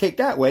way. I'd take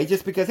that way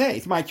just because, hey,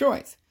 it's my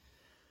choice.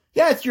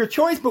 Yeah, it's your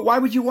choice, but why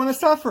would you want to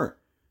suffer?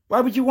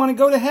 Why would you want to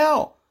go to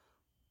hell?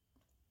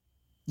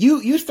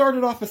 You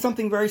started off with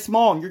something very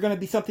small, and you're going to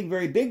be something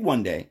very big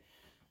one day,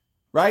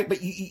 right? But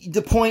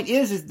the point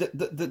is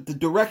the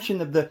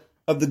direction of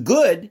the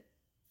good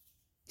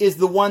is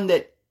the one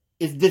that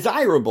is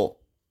desirable,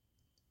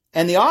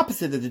 and the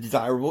opposite of the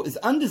desirable is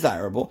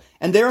undesirable,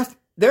 and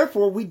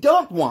therefore we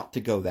don't want to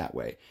go that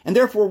way, and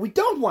therefore we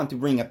don't want to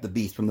bring up the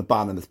beast from the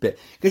bottomless pit,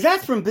 because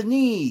that's from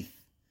beneath.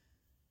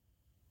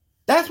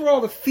 That's where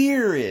all the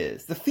fear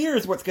is. The fear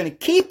is what's going to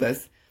keep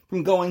us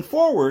from going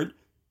forward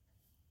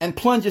and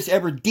plunge us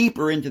ever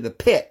deeper into the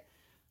pit.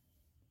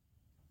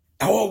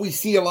 Oh, we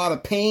see a lot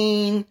of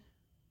pain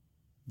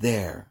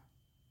there.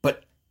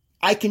 But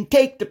I can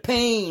take the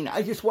pain.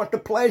 I just want the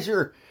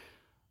pleasure.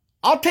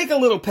 I'll take a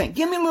little pain.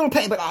 Give me a little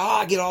pain, but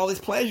I get all this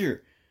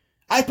pleasure.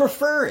 I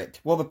prefer it.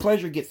 Well, the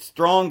pleasure gets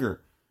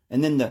stronger,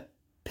 and then the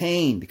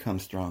pain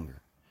becomes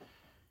stronger.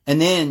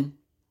 And then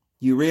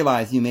you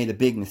realize you made a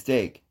big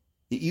mistake,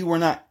 that you were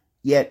not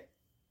yet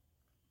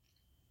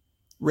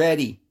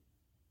ready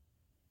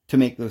to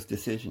make those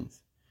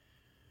decisions.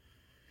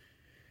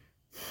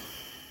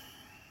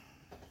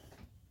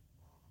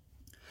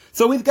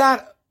 So we've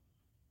got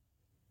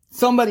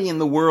somebody in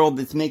the world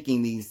that's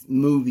making these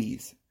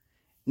movies.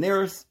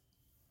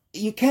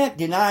 You can't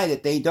deny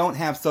that they don't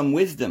have some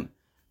wisdom.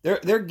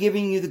 They're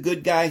giving you the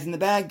good guys and the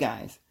bad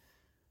guys.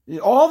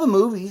 All the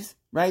movies,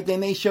 right? They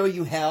may show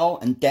you hell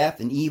and death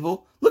and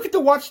evil. Look at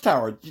the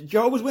Watchtower.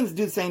 Jehovah's Witnesses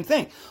do the same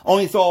thing.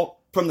 Only it's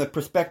all from the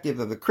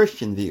perspective of the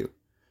Christian view,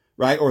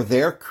 right? Or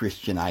their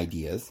Christian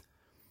ideas.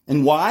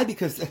 And why?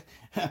 Because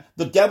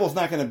the devil's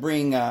not going to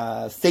bring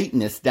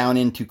Satanists down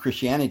into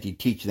Christianity to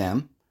teach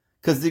them.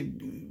 Because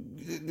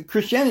the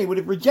Christianity would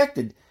have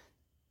rejected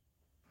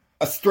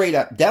a straight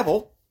up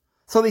devil.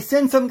 So they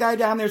send some guy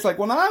down there. It's like,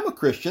 well, I'm a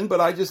Christian,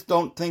 but I just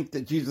don't think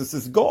that Jesus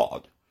is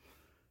God.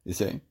 You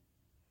see?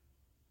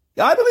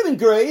 Yeah, I believe in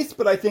grace,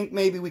 but I think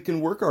maybe we can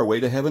work our way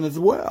to heaven as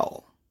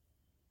well.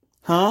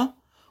 Huh?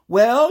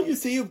 Well, you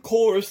see, of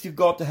course, you've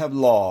got to have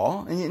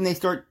law. And they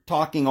start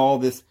talking all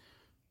this,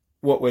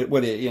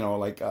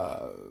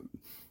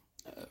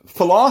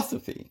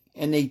 philosophy.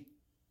 And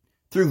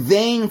through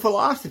vain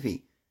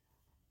philosophy,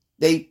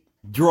 they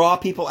draw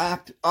people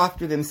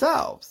after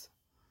themselves.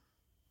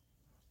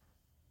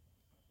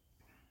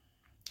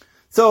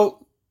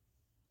 So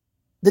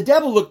the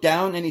devil looked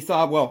down and he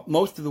saw, well,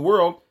 most of the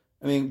world,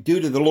 due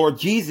to the Lord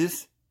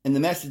Jesus and the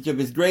message of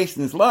his grace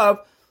and his love,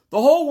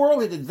 the whole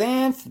world had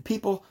advanced. The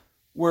people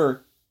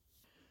were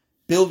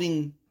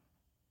building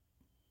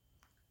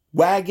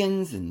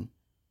wagons, and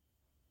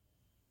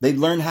they'd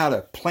learned how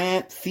to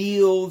plant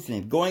fields,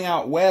 and going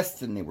out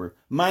west, and they were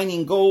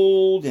mining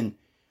gold, and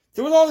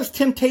there was all this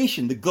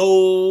temptation, the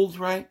gold,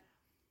 right?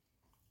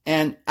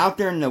 And out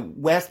there in the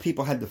west,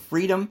 people had the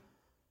freedom.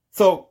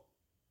 So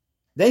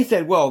they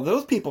said, well,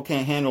 those people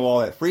can't handle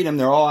all that freedom.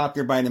 They're all out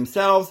there by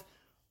themselves.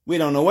 We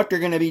don't know what they're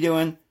going to be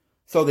doing.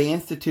 So they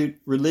institute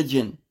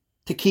religion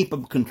to keep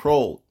them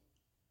controlled.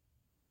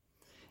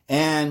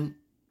 And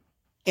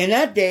in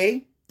that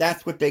day,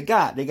 that's what they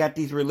got. They got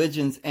these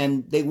religions,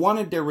 and they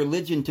wanted their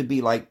religion to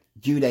be like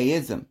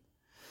Judaism.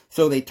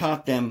 So they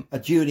taught them a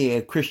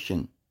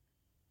Judeo-Christian.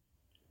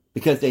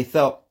 Because they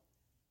felt,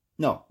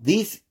 no,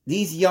 these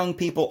young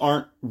people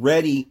aren't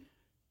ready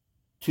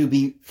to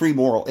be free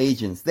moral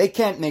agents. They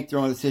can't make their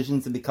own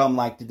decisions and become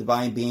like the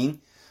divine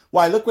being.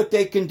 Why, look what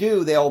they can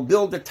do. They'll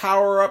build a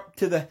tower up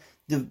to the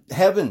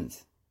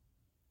heavens.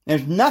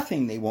 There's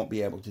nothing they won't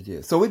be able to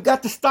do. So we've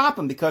got to stop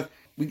them, because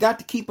we've got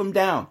to keep them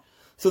down.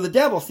 So the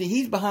devil, see,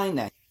 he's behind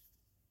that.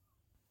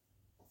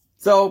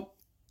 So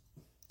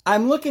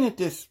I'm looking at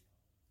this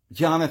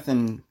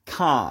Jonathan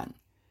Cahn,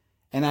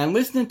 and I'm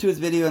listening to his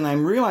video, and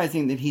I'm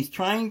realizing that he's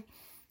trying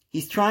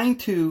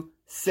to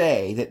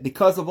say that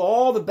because of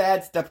all the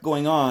bad stuff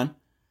going on,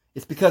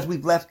 it's because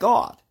we've left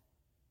God.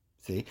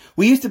 See,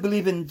 we used to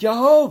believe in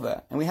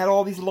Jehovah, and we had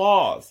all these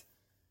laws.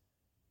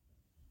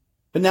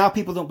 But now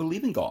people don't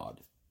believe in God.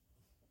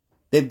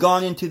 They've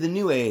gone into the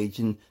New Age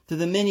and to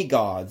the many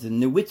gods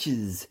and the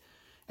witches.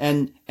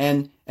 And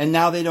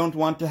now they don't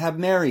want to have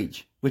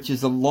marriage, which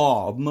is a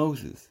law of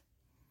Moses.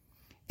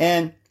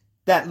 And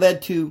that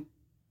led to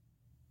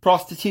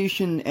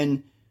prostitution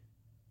and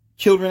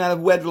children out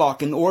of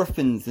wedlock and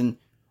orphans and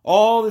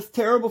all these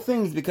terrible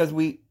things because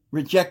we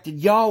rejected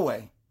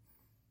Yahweh.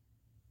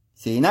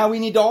 See, now we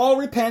need to all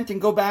repent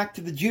and go back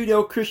to the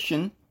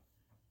Judeo-Christian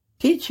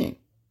teaching.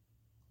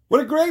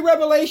 What a great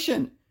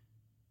revelation.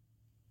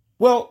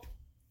 Well,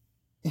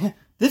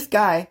 this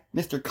guy,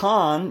 Mr.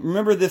 Khan,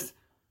 remember this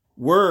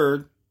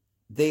word,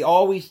 they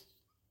always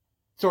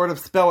sort of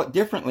spell it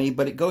differently,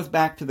 but it goes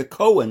back to the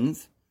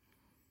Cohens.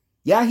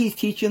 Yeah, he's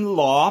teaching the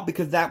law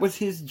because that was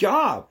his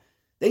job.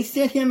 They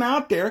sent him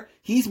out there.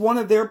 He's one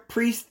of their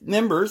priest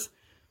members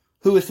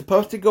who is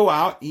supposed to go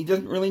out. He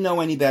doesn't really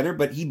know any better,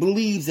 but he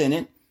believes in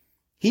it.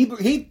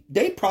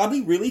 They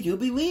probably really do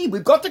believe.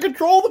 We've got to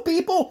control the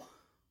people,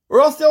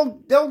 or else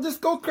they'll just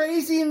go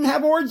crazy and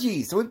have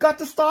orgies. So we've got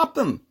to stop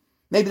them.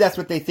 Maybe that's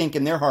what they think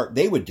in their heart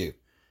they would do.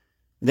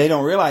 They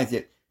don't realize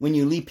that when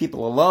you leave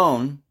people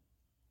alone,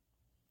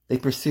 they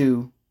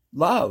pursue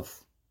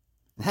love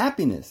and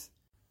happiness.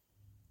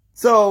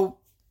 So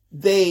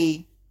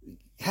they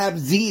have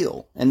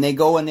zeal, and they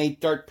go and they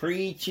start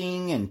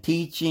preaching and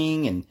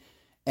teaching,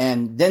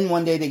 and then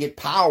one day they get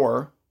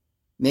power.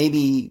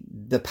 Maybe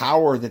the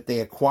power that they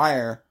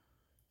acquire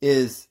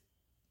is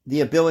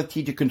the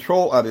ability to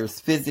control others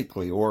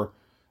physically, or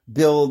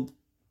build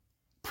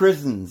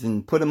prisons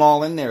and put them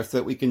all in there so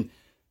that we can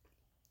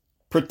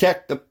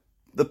protect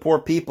the poor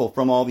people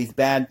from all these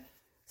bad.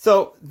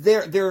 So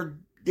they're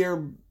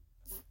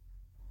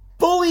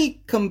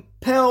fully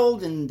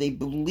compelled, and they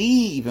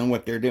believe in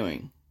what they're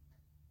doing.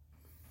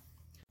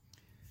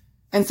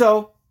 And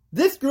so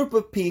this group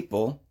of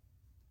people,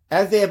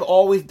 as they have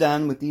always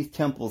done with these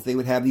temples, they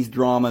would have these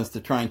dramas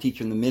to try and teach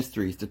them the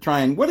mysteries,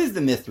 what is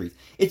the mysteries?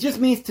 It just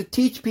means to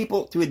teach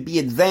people to be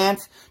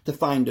advanced, to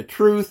find the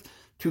truth,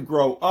 to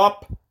grow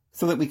up,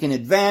 so that we can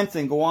advance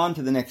and go on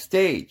to the next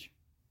stage.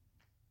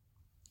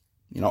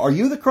 Are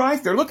you the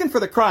Christ? They're looking for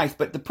the Christ,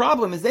 but the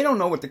problem is they don't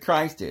know what the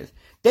Christ is.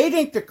 They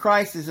think the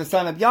Christ is the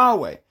Son of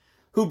Yahweh,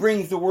 who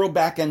brings the world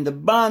back into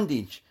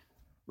bondage,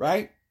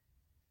 right?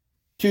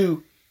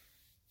 To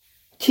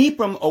keep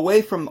them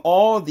away from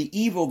all of the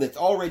evil that's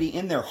already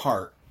in their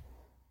heart.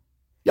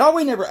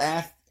 Yahweh never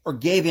asked or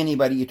gave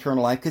anybody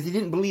eternal life because he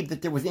didn't believe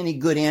that there was any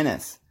good in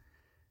us.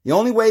 The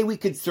only way we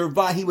could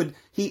survive,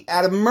 he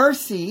out of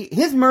mercy,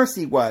 his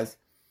mercy was,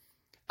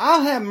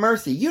 I'll have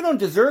mercy. You don't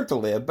deserve to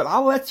live, but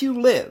I'll let you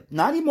live.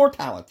 Not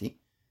immortality,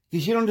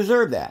 because you don't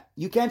deserve that.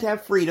 You can't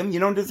have freedom. You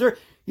don't deserve,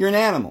 you're an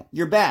animal.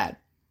 You're bad.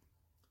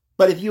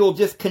 But if you will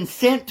just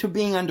consent to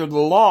being under the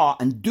law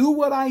and do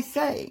what I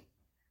say,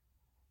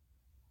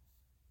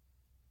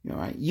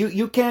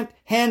 you can't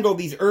handle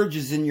these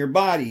urges in your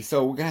body,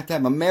 so we're going to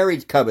have a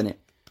marriage covenant.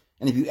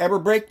 And if you ever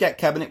break that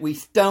covenant, we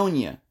stone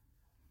you.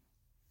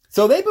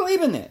 So they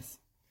believe in this.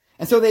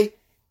 And so they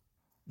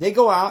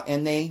go out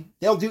and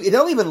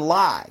they'll even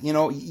lie.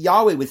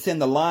 Yahweh would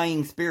send the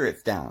lying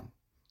spirits down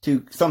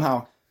to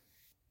somehow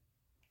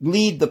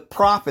lead the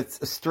prophets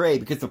astray,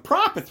 because the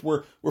prophets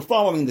were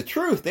following the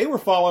truth. They were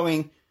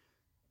following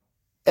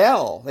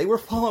They were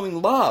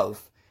following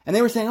love. And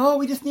they were saying, oh,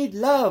 we just need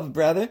love,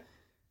 brother.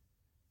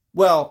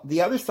 Well,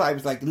 the other side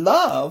was like,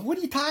 love? What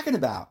are you talking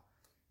about?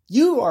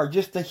 You are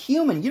just a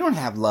human. You don't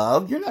have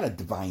love. You're not a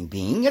divine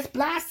being. It's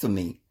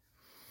blasphemy.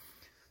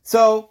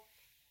 So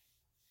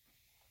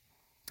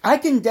I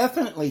can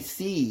definitely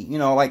see,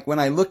 like when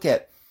I look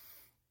at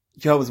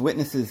Jehovah's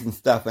Witnesses and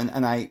stuff,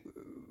 and I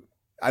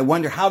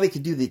wonder how they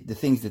could do the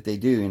things that they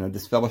do,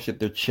 disfellowship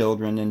their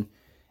children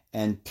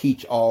and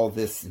teach all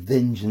this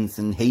vengeance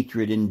and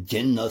hatred and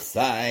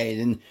genocide,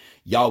 and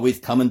Yahweh's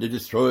coming to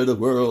destroy the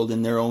world,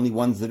 and they're only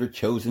ones that are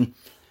chosen.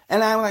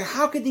 And I'm like,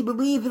 how could they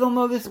believe they don't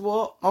know this?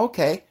 Well,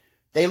 okay.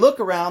 They look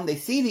around, they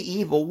see the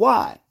evil.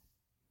 Why?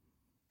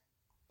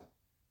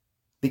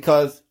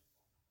 Because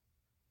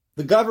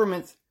the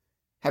governments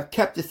have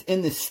kept us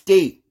in this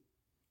state,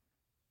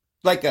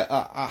 like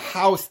a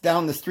house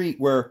down the street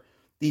where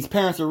these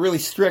parents are really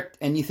strict,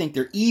 and you think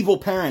they're evil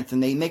parents,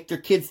 and they make their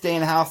kids stay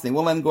in the house, and they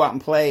won't let them go out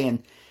and play,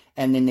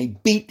 and then they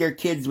beat their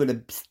kids with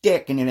a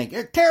stick, and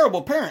they're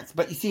terrible parents.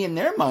 But you see, in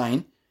their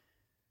mind,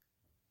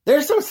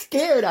 they're so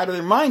scared out of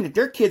their mind that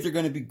their kids are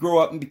going to grow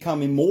up and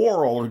become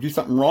immoral or do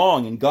something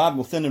wrong, and God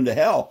will send them to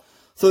hell.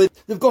 So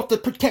they've got to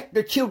protect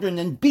their children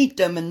and beat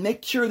them and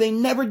make sure they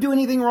never do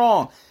anything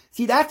wrong.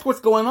 See, that's what's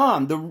going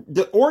on.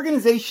 The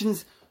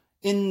organizations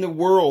in the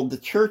world, the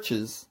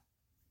churches,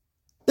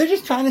 they're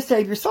just trying to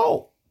save your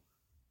soul.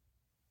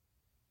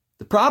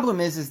 The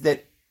problem is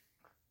that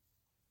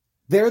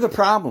they're the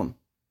problem.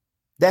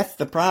 That's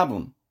the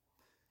problem.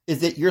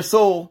 Is that your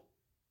soul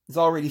is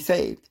already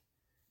saved.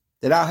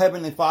 That our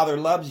Heavenly Father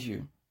loves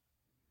you.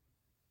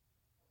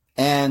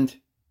 And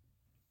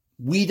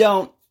we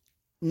don't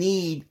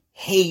need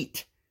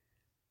hate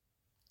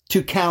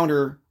to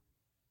counter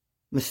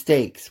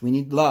mistakes. We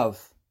need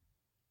love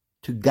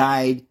to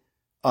guide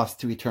us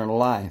to eternal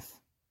life.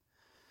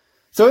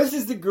 So this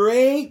is the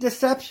great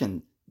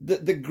deception.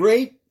 The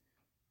great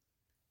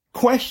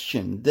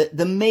question,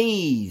 the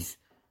maze,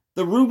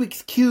 the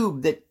Rubik's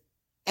Cube that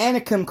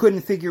Anakin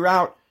couldn't figure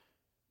out,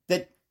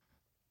 that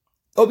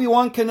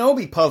Obi-Wan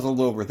Kenobi puzzled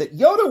over, that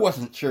Yoda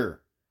wasn't sure.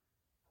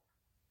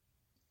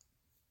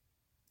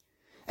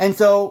 And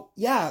so,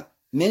 yeah,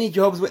 many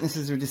Jehovah's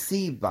Witnesses are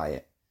deceived by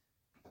it.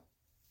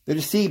 They're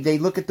deceived. They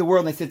look at the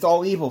world and they say it's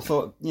all evil.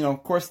 So,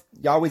 of course,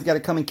 you always got to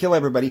come and kill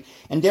everybody.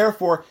 And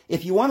therefore,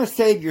 if you want to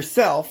save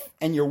yourself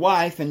and your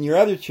wife and your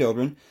other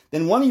children,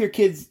 then one of your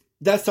kids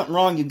does something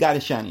wrong, you've got to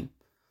shun him.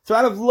 So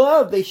out of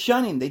love, they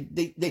shun him.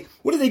 They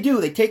what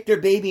do? They take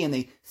their baby and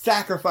they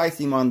sacrifice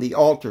him on the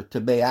altar to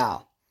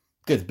Baal.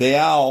 Because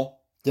Baal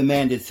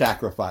demanded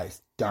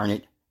sacrifice. Darn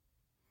it.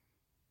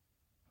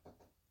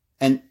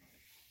 And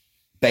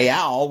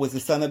Baal was the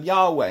son of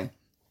Yahweh.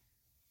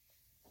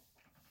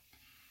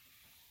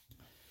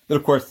 But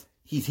of course,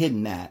 he's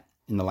hidden that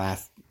in the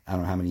last, I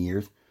don't know how many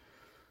years.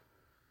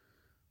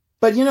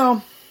 But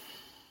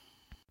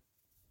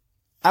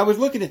I was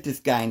looking at this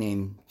guy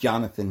named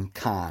Jonathan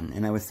Cahn,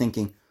 and I was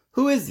thinking,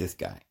 who is this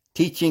guy?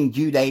 Teaching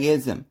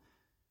Judaism.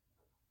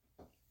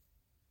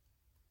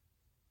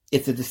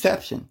 It's a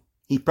deception.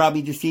 He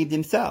probably deceived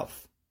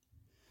himself.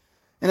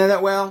 And I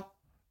thought, well,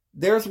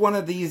 there's one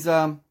of these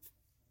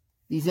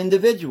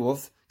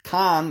individuals,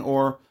 Cahn,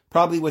 or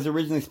probably was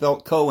originally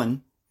spelled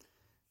Cohen.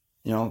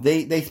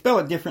 They spell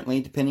it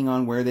differently depending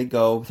on where they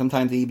go.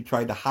 Sometimes they even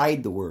try to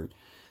hide the word.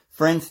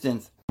 For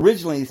instance,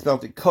 originally they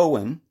spelled it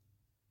Cohen,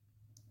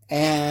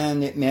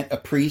 and it meant a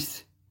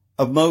priest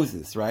of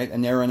Moses, right?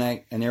 An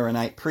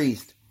Aaronite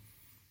priest.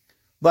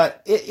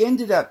 But it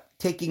ended up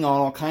taking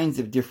on all kinds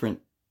of different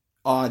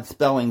odd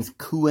spellings,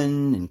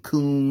 Kuhn and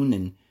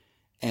Kuhn,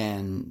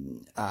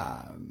 and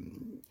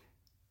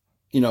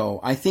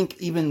I think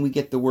even we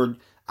get the word,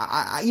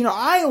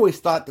 I always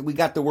thought that we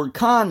got the word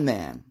con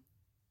man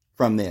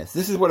from this.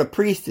 This is what a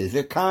priest is.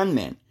 They're con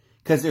men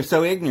because they're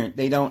so ignorant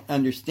they don't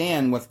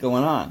understand what's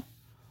going on.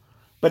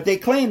 But they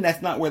claim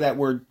that's not where that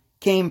word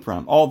came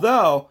from.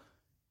 Although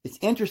it's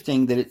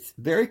interesting that it's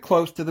very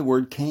close to the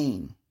word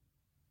Cain.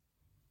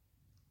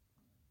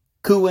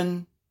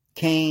 Kuhn,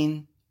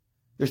 Cain.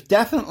 There's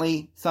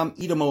definitely some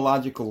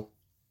etymological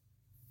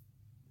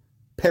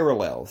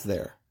parallels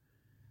there.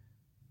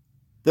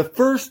 The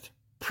first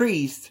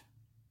priest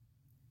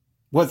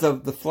was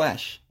of the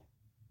flesh.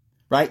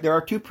 Right? There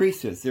are two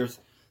priesthoods. There's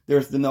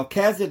the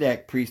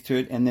Melchizedek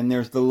priesthood, and then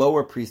there's the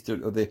lower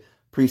priesthood, or the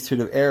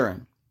priesthood of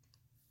Aaron.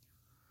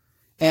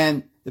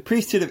 And the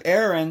priesthood of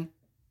Aaron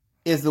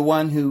is the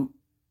one who,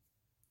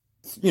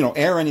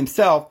 Aaron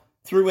himself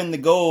threw in the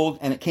gold,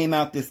 and it came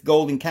out this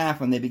golden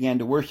calf, and they began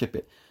to worship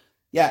it.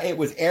 Yeah, it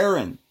was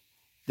Aaron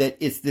that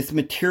it's this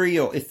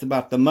material. It's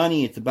about the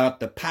money. It's about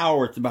the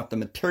power. It's about the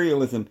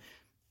materialism.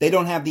 They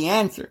don't have the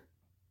answer.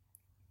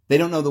 They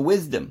don't know the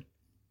wisdom.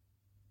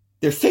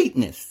 They're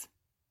Satanists.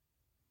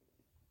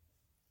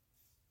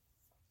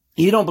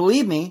 You don't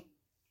believe me?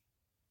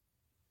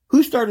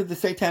 Who started the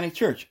Satanic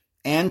Church?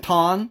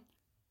 Anton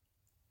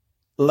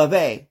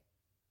LaVey.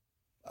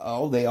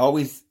 Oh, they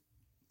always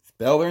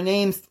spell their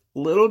names a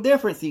little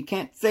different, so you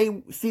can't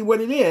see what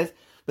it is,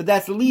 but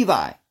that's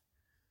Levi.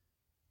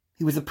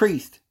 He was a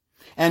priest.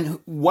 And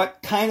what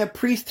kind of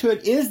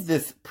priesthood is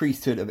this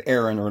priesthood of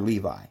Aaron or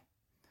Levi?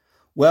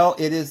 Well,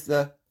 it is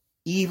the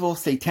evil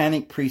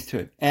satanic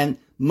priesthood. And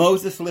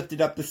Moses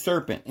lifted up the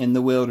serpent in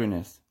the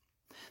wilderness,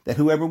 that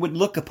whoever would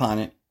look upon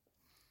it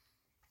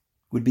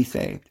would be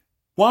saved.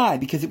 Why?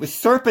 Because it was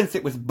serpents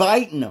that was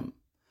biting them.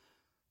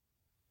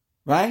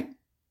 Right?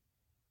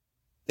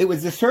 It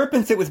was the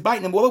serpents that was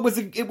biting them. Well, that's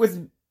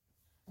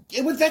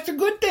a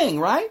good thing,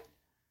 right?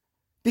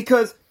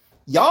 Because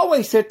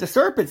Yahweh sent the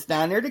serpents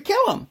down there to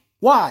kill them.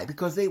 Why?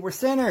 Because they were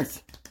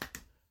sinners.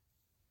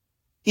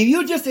 If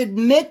you just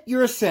admit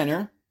you're a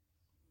sinner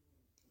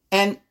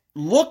and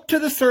look to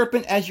the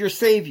serpent as your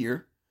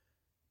savior,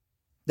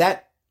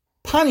 that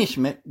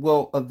punishment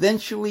will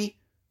eventually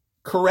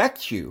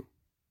correct you.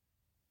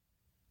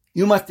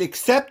 You must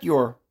accept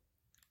your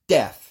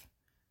death.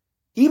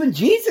 Even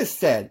Jesus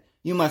said,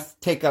 you must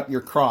take up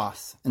your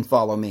cross and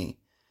follow me.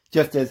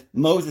 Just as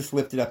Moses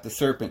lifted up the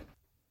serpent.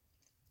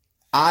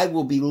 I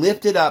will be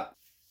lifted up,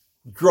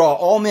 draw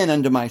all men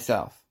unto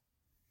myself.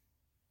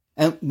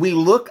 And we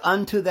look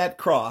unto that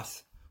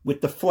cross with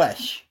the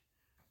flesh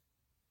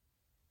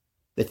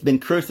that's been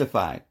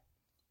crucified.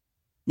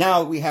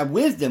 Now we have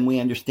wisdom, we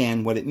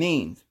understand what it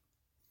means.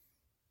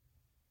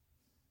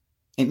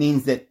 It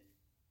means that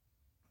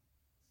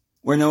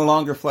we're no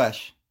longer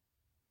flesh.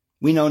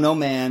 We know no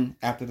man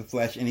after the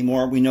flesh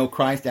anymore. We know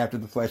Christ after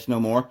the flesh no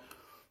more.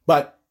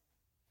 But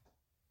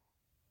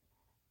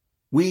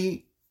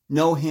we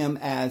know him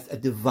as a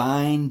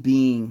divine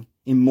being,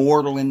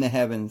 immortal in the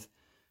heavens,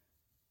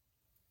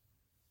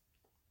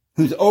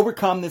 who's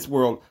overcome this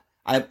world.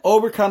 I have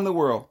overcome the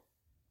world.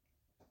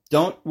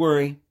 Don't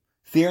worry.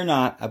 Fear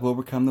not. I've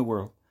overcome the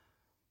world.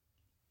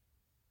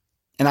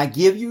 And I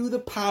give you the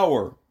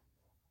power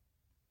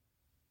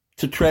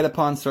to tread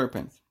upon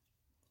serpents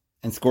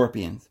and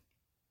scorpions.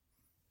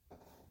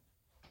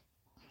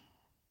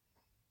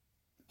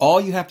 All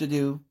you have to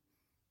do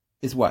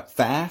is what?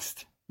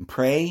 Fast, and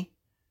pray,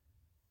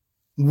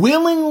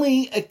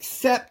 willingly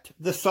accept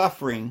the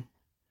suffering,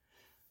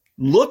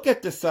 look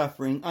at the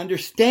suffering,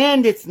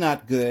 understand it's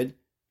not good,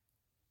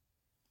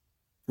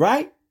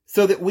 right?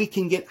 So that we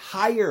can get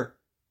higher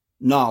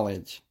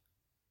knowledge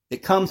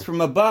that comes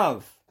from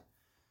above.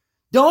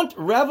 Don't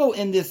revel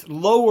in this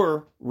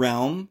lower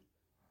realm.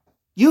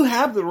 You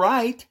have the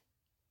right.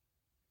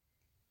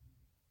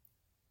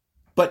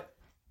 But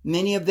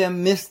many of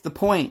them miss the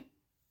point.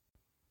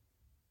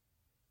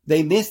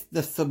 They miss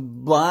the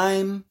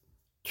sublime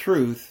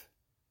truth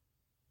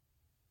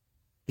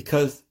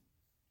because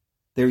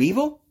they're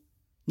evil?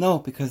 No,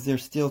 because they're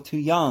still too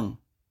young.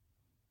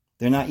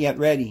 They're not yet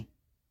ready.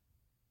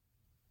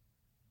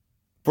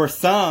 For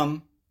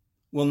some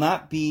will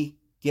not be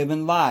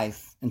given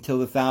life until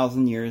the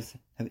 1,000 years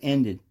have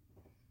ended.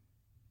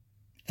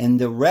 And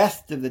the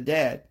rest of the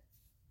dead,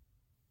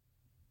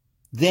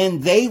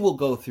 then they will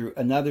go through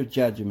another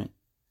judgment.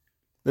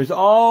 There's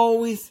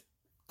always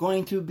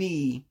going to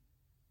be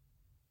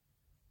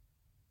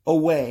a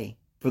way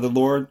for the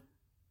Lord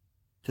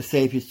to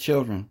save his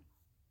children.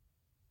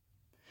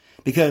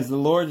 Because the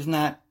Lord is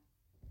not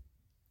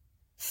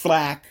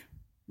slack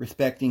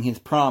respecting his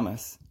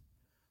promise,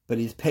 but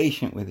he's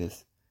patient with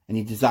us, and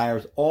he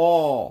desires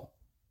all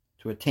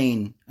to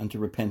attain unto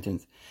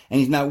repentance.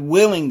 And he's not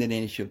willing that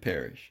any should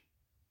perish.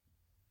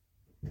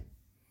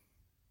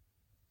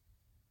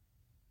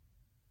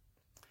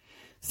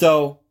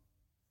 So,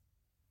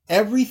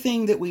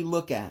 everything that we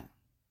look at,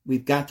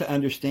 we've got to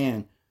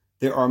understand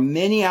there are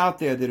many out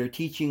there that are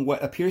teaching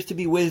what appears to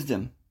be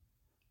wisdom,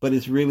 but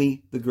is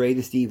really the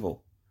greatest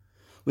evil.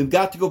 We've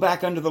got to go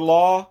back under the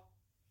law.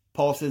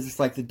 Paul says it's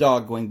like the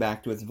dog going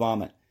back to its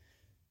vomit.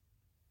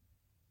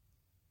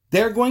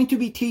 They're going to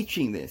be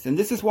teaching this, and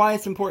this is why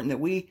it's important that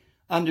we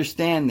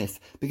understand this,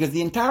 because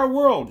the entire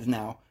world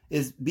now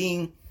is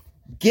being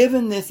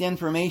given this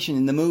information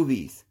in the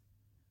movies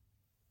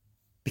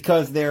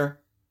because they're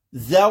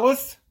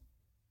zealous,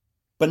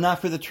 but not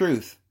for the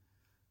truth.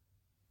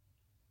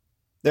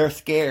 They're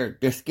scared.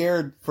 They're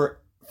scared for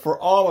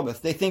all of us.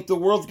 They think the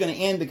world's going to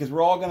end because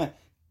we're all going to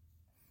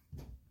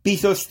be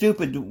so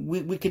stupid.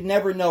 We could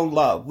never know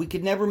love. We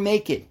could never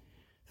make it.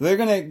 So they're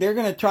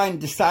gonna try and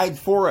decide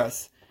for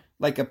us,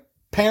 like a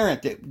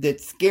parent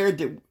that's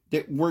scared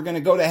that we're going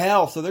to go to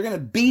hell. So they're going to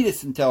beat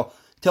us until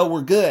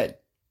we're good.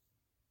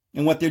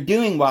 And what they're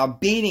doing while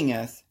beating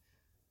us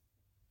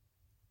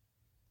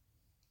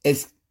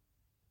is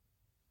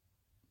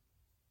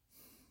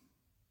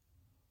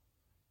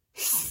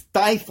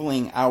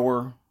stifling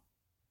our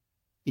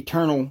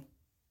eternal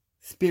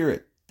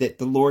spirit that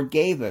the Lord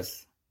gave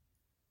us.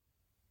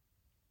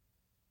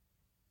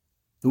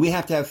 We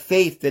have to have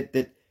faith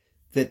that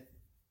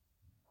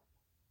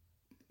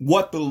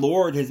what the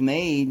Lord has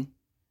made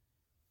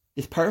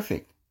is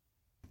perfect.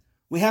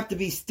 We have to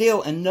be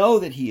still and know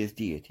that he is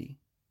deity.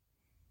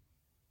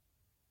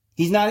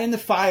 He's not in the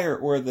fire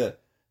or the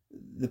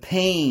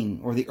pain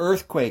or the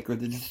earthquake or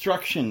the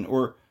destruction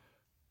or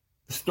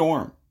the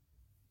storm.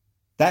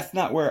 That's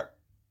not where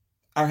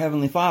our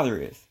Heavenly Father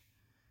is.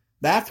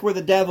 That's where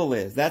the devil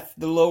is. That's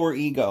the lower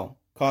ego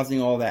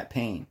causing all that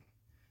pain.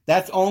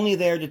 That's only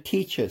there to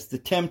teach us, the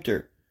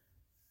tempter.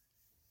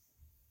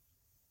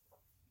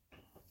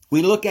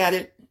 We look at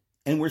it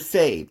and we're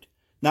saved,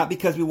 not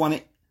because we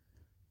want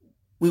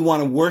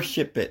to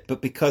worship it,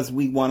 but because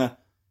we want to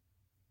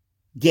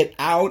get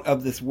out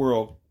of this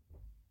world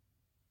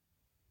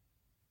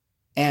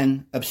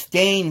and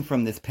abstain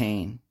from this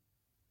pain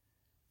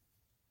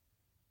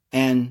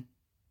and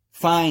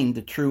find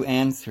the true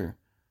answer,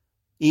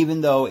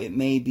 even though it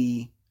may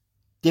be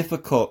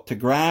difficult to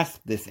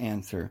grasp this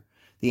answer.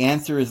 The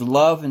answer is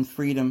love and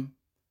freedom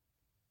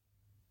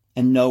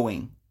and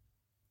knowing.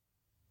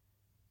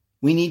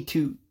 We need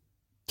to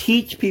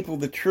teach people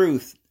the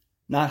truth,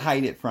 not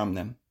hide it from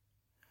them.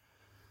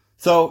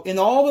 So in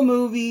all the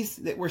movies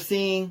that we're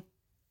seeing,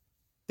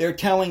 they're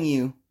telling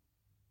you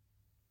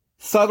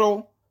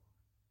subtle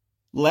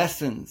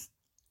lessons,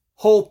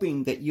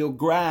 hoping that you'll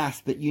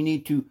grasp that you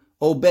need to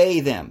obey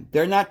them.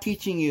 They're not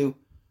teaching you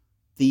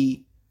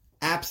the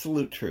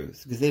absolute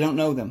truths because they don't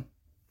know them.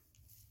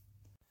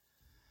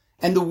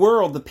 And the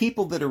world, the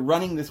people that are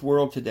running this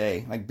world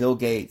today, like Bill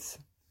Gates,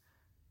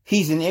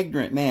 he's an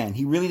ignorant man.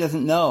 He really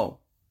doesn't know.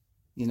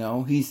 You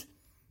know, he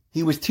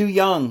was too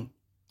young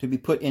to be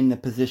put in the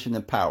position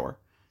of power.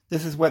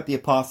 This is what the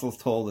apostles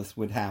told us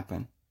would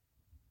happen.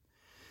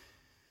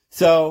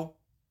 So,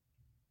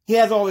 he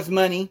has all this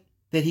money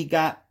that he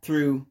got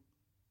through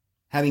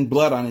having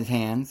blood on his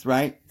hands,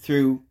 right?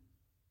 Through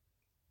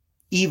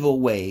evil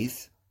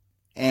ways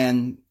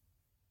and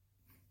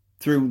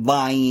through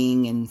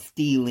lying and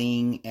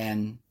stealing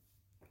and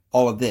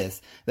all of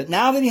this. But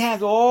now that he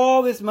has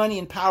all this money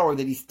and power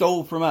that he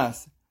stole from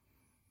us,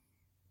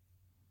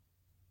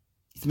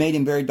 it's made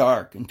him very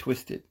dark and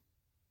twisted.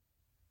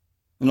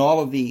 And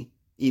all of the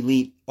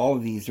elite, all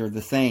of these are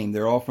the same.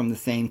 They're all from the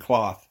same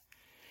cloth.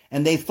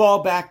 And they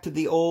fall back to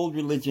the old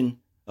religion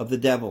of the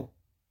devil,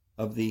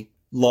 of the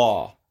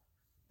law,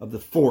 of the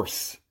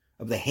force,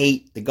 of the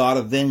hate, the God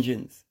of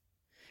vengeance.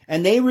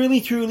 And they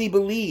really truly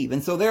believe.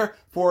 And so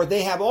therefore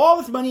they have all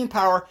this money and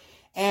power,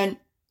 and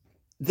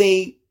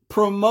they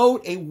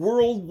promote a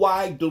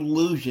worldwide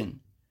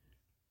delusion.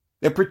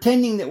 They're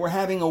pretending that we're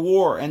having a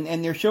war,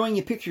 and they're showing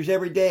you pictures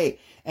every day.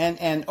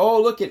 And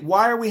oh, look at,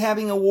 why are we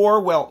having a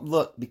war? Well,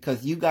 look,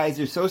 because you guys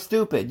are so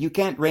stupid. You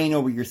can't reign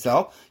over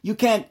yourself. You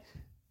don't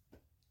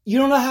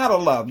know how to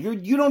love.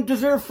 You don't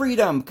deserve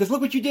freedom, because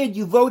look what you did.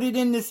 You voted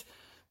in this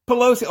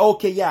Pelosi.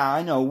 Okay, yeah,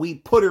 I know. We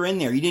put her in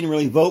there. You didn't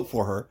really vote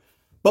for her.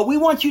 But we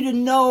want you to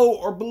know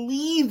or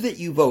believe that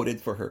you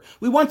voted for her.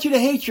 We want you to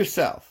hate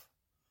yourself.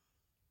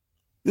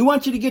 We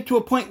want you to get to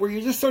a point where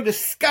you're just so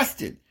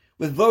disgusted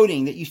with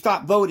voting that you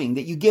stop voting,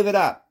 that you give it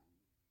up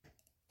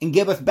and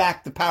give us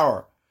back the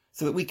power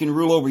so that we can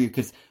rule over you,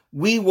 because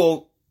we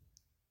will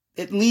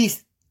at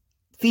least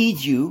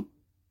feed you,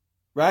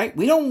 right?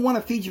 We don't want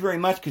to feed you very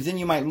much, because then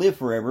you might live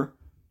forever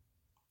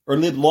or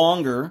live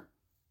longer,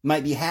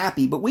 might be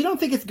happy, but we don't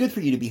think it's good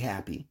for you to be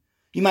happy.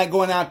 You might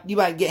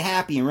get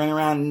happy and run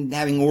around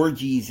having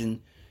orgies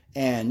and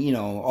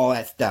all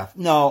that stuff.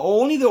 No,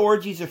 only the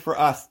orgies are for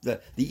us, the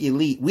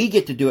elite. We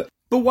get to do it.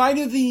 But why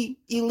do the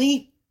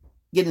elite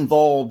get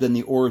involved in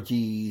the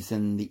orgies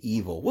and the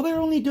evil? Well,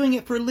 they're only doing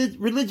it for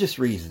religious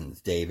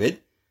reasons,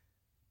 David.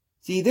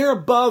 See, they're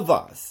above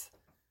us.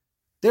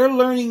 They're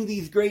learning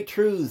these great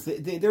truths.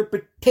 They're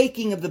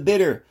partaking of the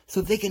bitter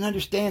so they can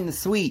understand the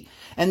sweet.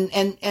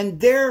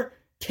 And their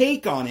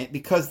take on it,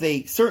 because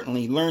they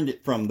certainly learned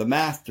it from the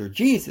Master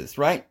Jesus,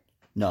 right?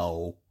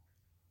 No.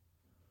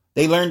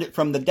 They learned it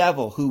from the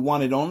devil, who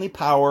wanted only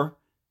power,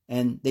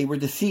 and they were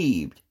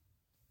deceived.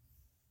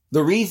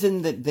 The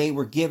reason that they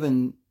were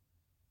given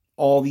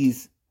all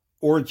these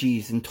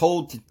orgies and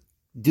told to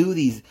do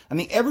these,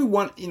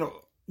 everyone,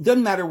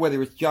 doesn't matter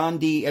whether it's John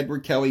Dee,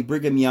 Edward Kelly,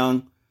 Brigham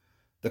Young,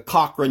 the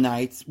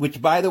Cochranites, which,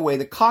 by the way,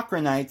 the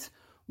Cochranites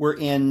were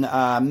in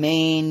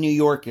Maine, New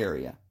York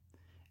area.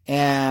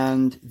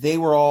 And they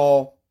were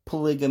all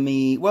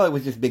polygamy. Well, it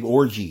was just big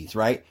orgies,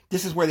 right?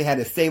 This is where they had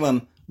a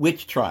Salem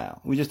witch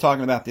trial. We were just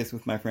talking about this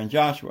with my friend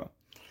Joshua.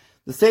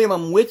 The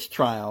Salem witch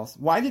trials,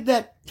 why did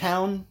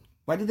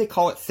they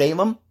call it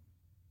Salem?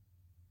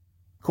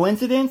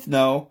 Coincidence?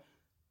 No.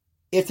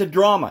 It's a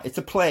drama. It's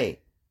a play.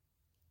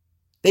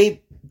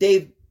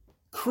 They've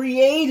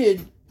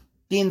created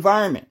the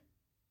environment.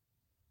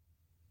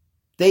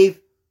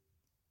 They've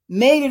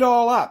made it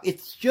all up.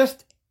 It's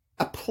just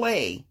a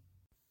play.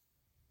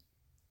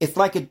 It's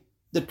like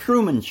the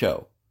Truman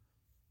Show.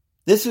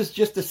 This is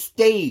just a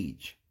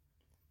stage.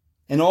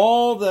 And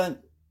all the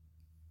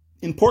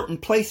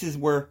important places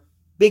where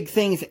big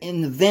things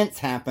and events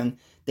happen,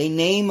 they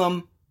name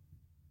them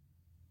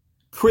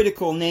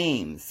critical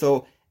names.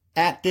 So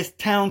at this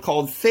town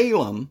called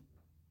Salem,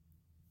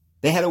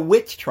 they had a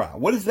witch trial.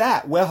 What is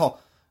that? Well,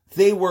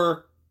 they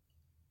were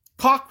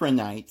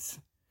Cochranites,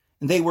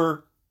 and they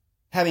were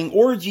having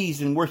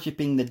orgies and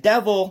worshiping the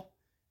devil,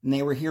 and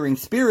they were hearing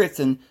spirits,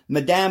 and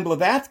Madame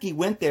Blavatsky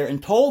went there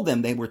and told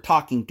them they were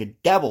talking to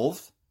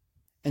devils,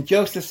 and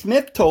Joseph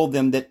Smith told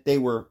them that they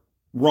were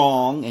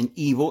wrong and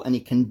evil, and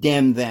he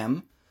condemned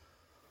them.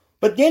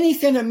 But then he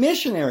sent a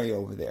missionary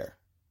over there.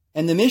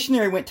 And the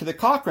missionary went to the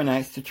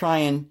Cochranites to try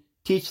and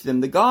teach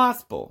them the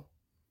gospel.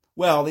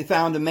 Well, they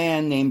found a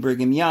man named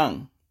Brigham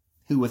Young,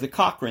 who was a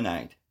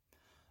Cochranite,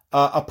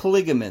 a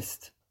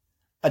polygamist,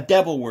 a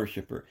devil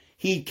worshiper.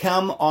 He'd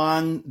come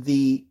on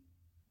the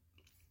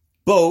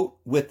boat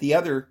with the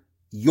other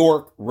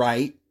York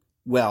Rite.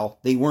 Well,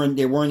 they weren't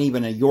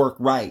even a York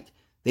Rite.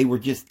 They were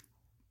just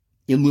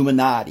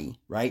Illuminati,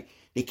 right?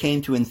 They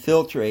came to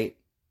infiltrate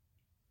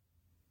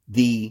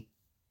the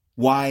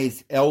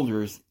wise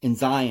elders in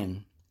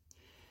Zion.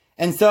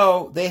 And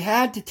so they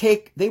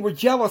were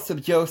jealous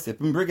of Joseph,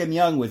 and Brigham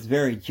Young was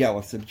very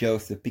jealous of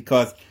Joseph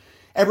because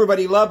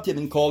everybody loved him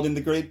and called him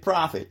the great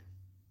prophet.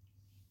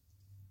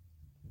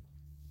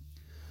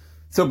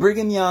 So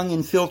Brigham Young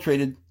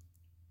infiltrated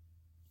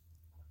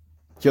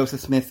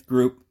Joseph Smith's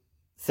group,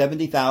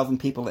 70,000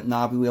 people at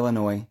Nauvoo,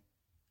 Illinois.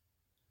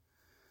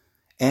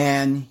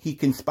 And he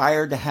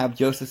conspired to have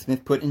Joseph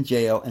Smith put in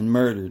jail and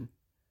murdered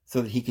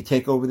so that he could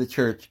take over the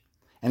church.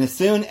 And as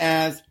soon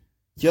as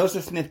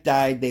Joseph Smith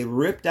died, they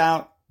ripped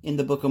out in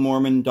the Book of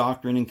Mormon,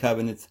 Doctrine and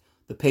Covenants,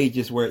 the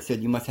pages where it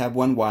said you must have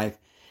one wife.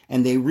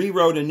 And they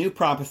rewrote a new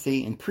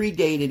prophecy and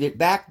predated it,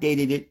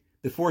 backdated it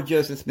before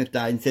Joseph Smith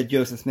died and said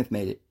Joseph Smith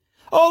made it.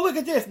 Oh, look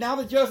at this. Now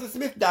that Joseph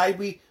Smith died,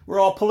 we're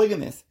all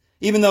polygamists.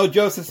 Even though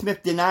Joseph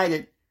Smith denied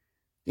it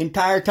the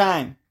entire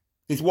time.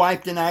 His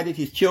wife denied it.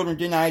 His children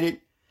denied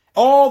it.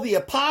 All the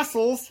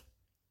apostles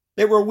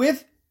that were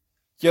with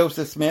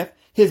Joseph Smith,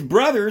 his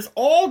brothers,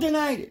 all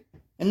denied it.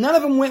 And none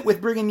of them went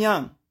with Brigham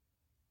Young.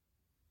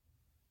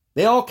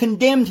 They all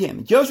condemned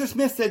him. Joseph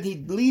Smith said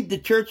he'd lead the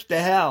church to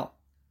hell.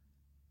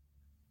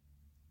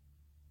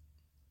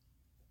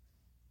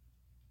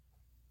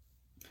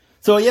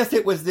 So yes,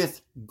 it was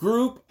this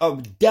group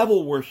of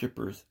devil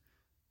worshippers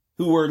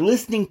who were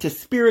listening to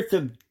spirits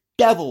of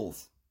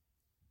devils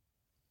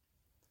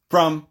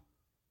from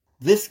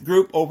this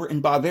group over in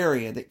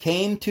Bavaria that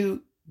came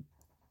to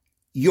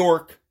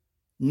York,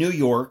 New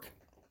York,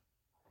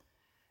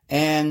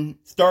 and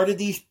started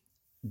these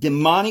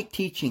demonic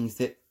teachings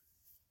that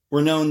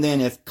were known then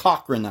as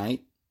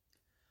Cochranite,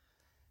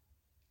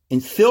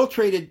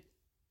 infiltrated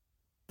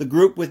the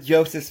group with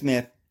Joseph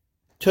Smith,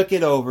 took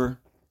it over,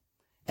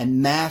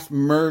 and mass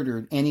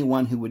murdered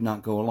anyone who would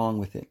not go along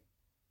with it.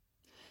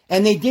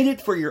 And they did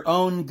it for your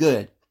own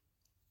good.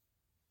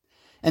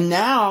 And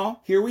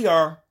now, here we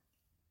are.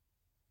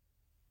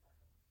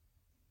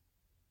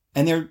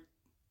 And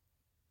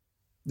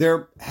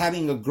they're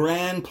having a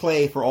grand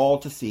play for all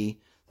to see.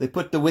 They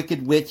put the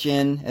Wicked Witch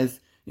in as,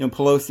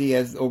 Pelosi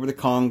as over the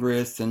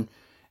Congress,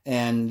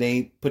 and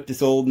they put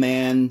this old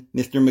man,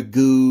 Mr.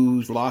 Magoo,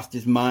 who's lost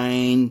his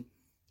mind.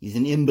 He's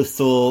an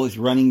imbecile. He's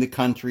running the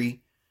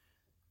country.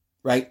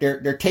 Right?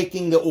 They're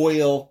taking the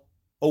oil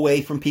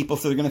away from people,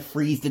 so they're going to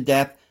freeze to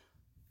death.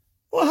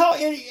 Well,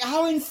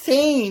 how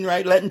insane,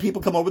 right? Letting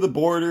people come over the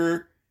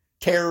border,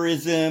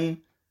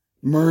 terrorism,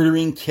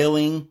 murdering,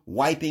 killing,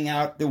 wiping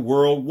out the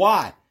world.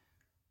 Why?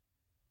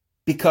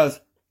 Because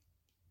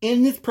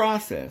in this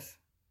process,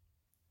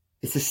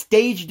 it's a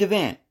staged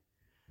event.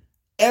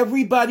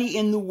 Everybody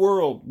in the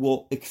world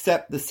will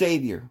accept the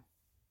Savior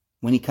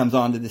when he comes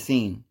onto the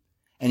scene.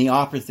 And he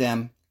offers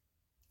them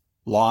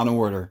law and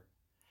order.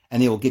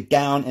 And they will get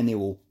down and they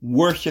will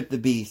worship the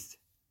beast.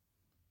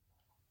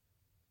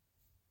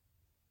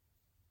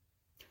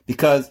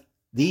 Because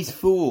these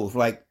fools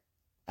like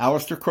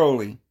Aleister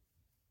Crowley,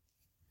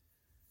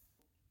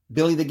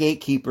 Billy the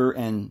Gatekeeper,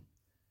 and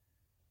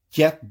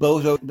Jeff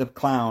Bozo the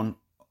Clown,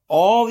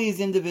 all these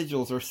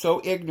individuals are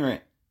so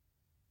ignorant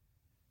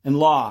and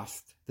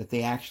lost that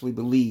they actually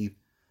believe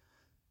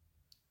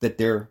that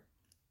they're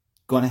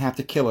going to have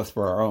to kill us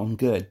for our own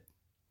good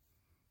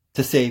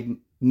to save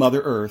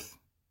Mother Earth.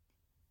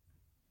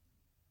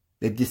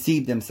 They've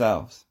deceived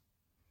themselves.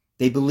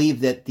 They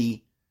believe that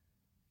the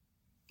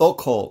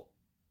occult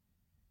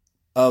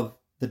of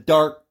the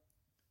dark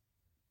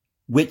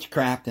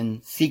witchcraft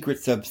and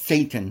secrets of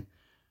Satan,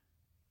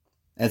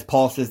 as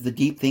Paul says, the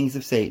deep things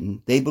of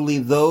Satan, they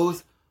believe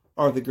those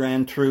are the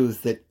grand truths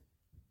that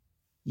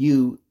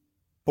you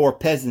poor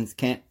peasants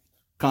can't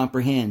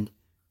comprehend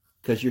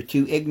because you're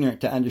too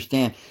ignorant to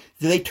understand.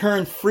 So they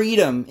turn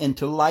freedom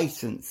into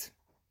license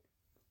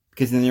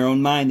because in their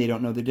own mind they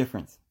don't know the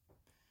difference.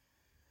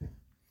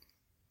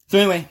 So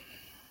anyway,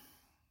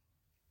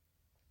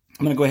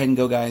 I'm going to go ahead and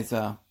go, guys.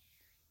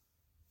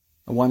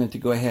 I wanted to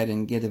go ahead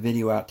and get a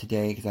video out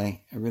today because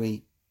I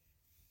really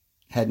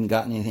hadn't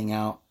gotten anything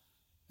out.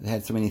 I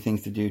had so many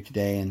things to do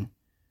today,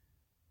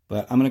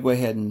 but I'm going to go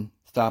ahead and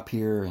stop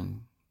here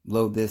and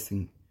load this,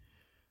 and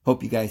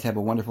hope you guys have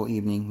a wonderful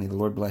evening. May the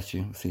Lord bless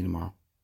you. We'll see you tomorrow.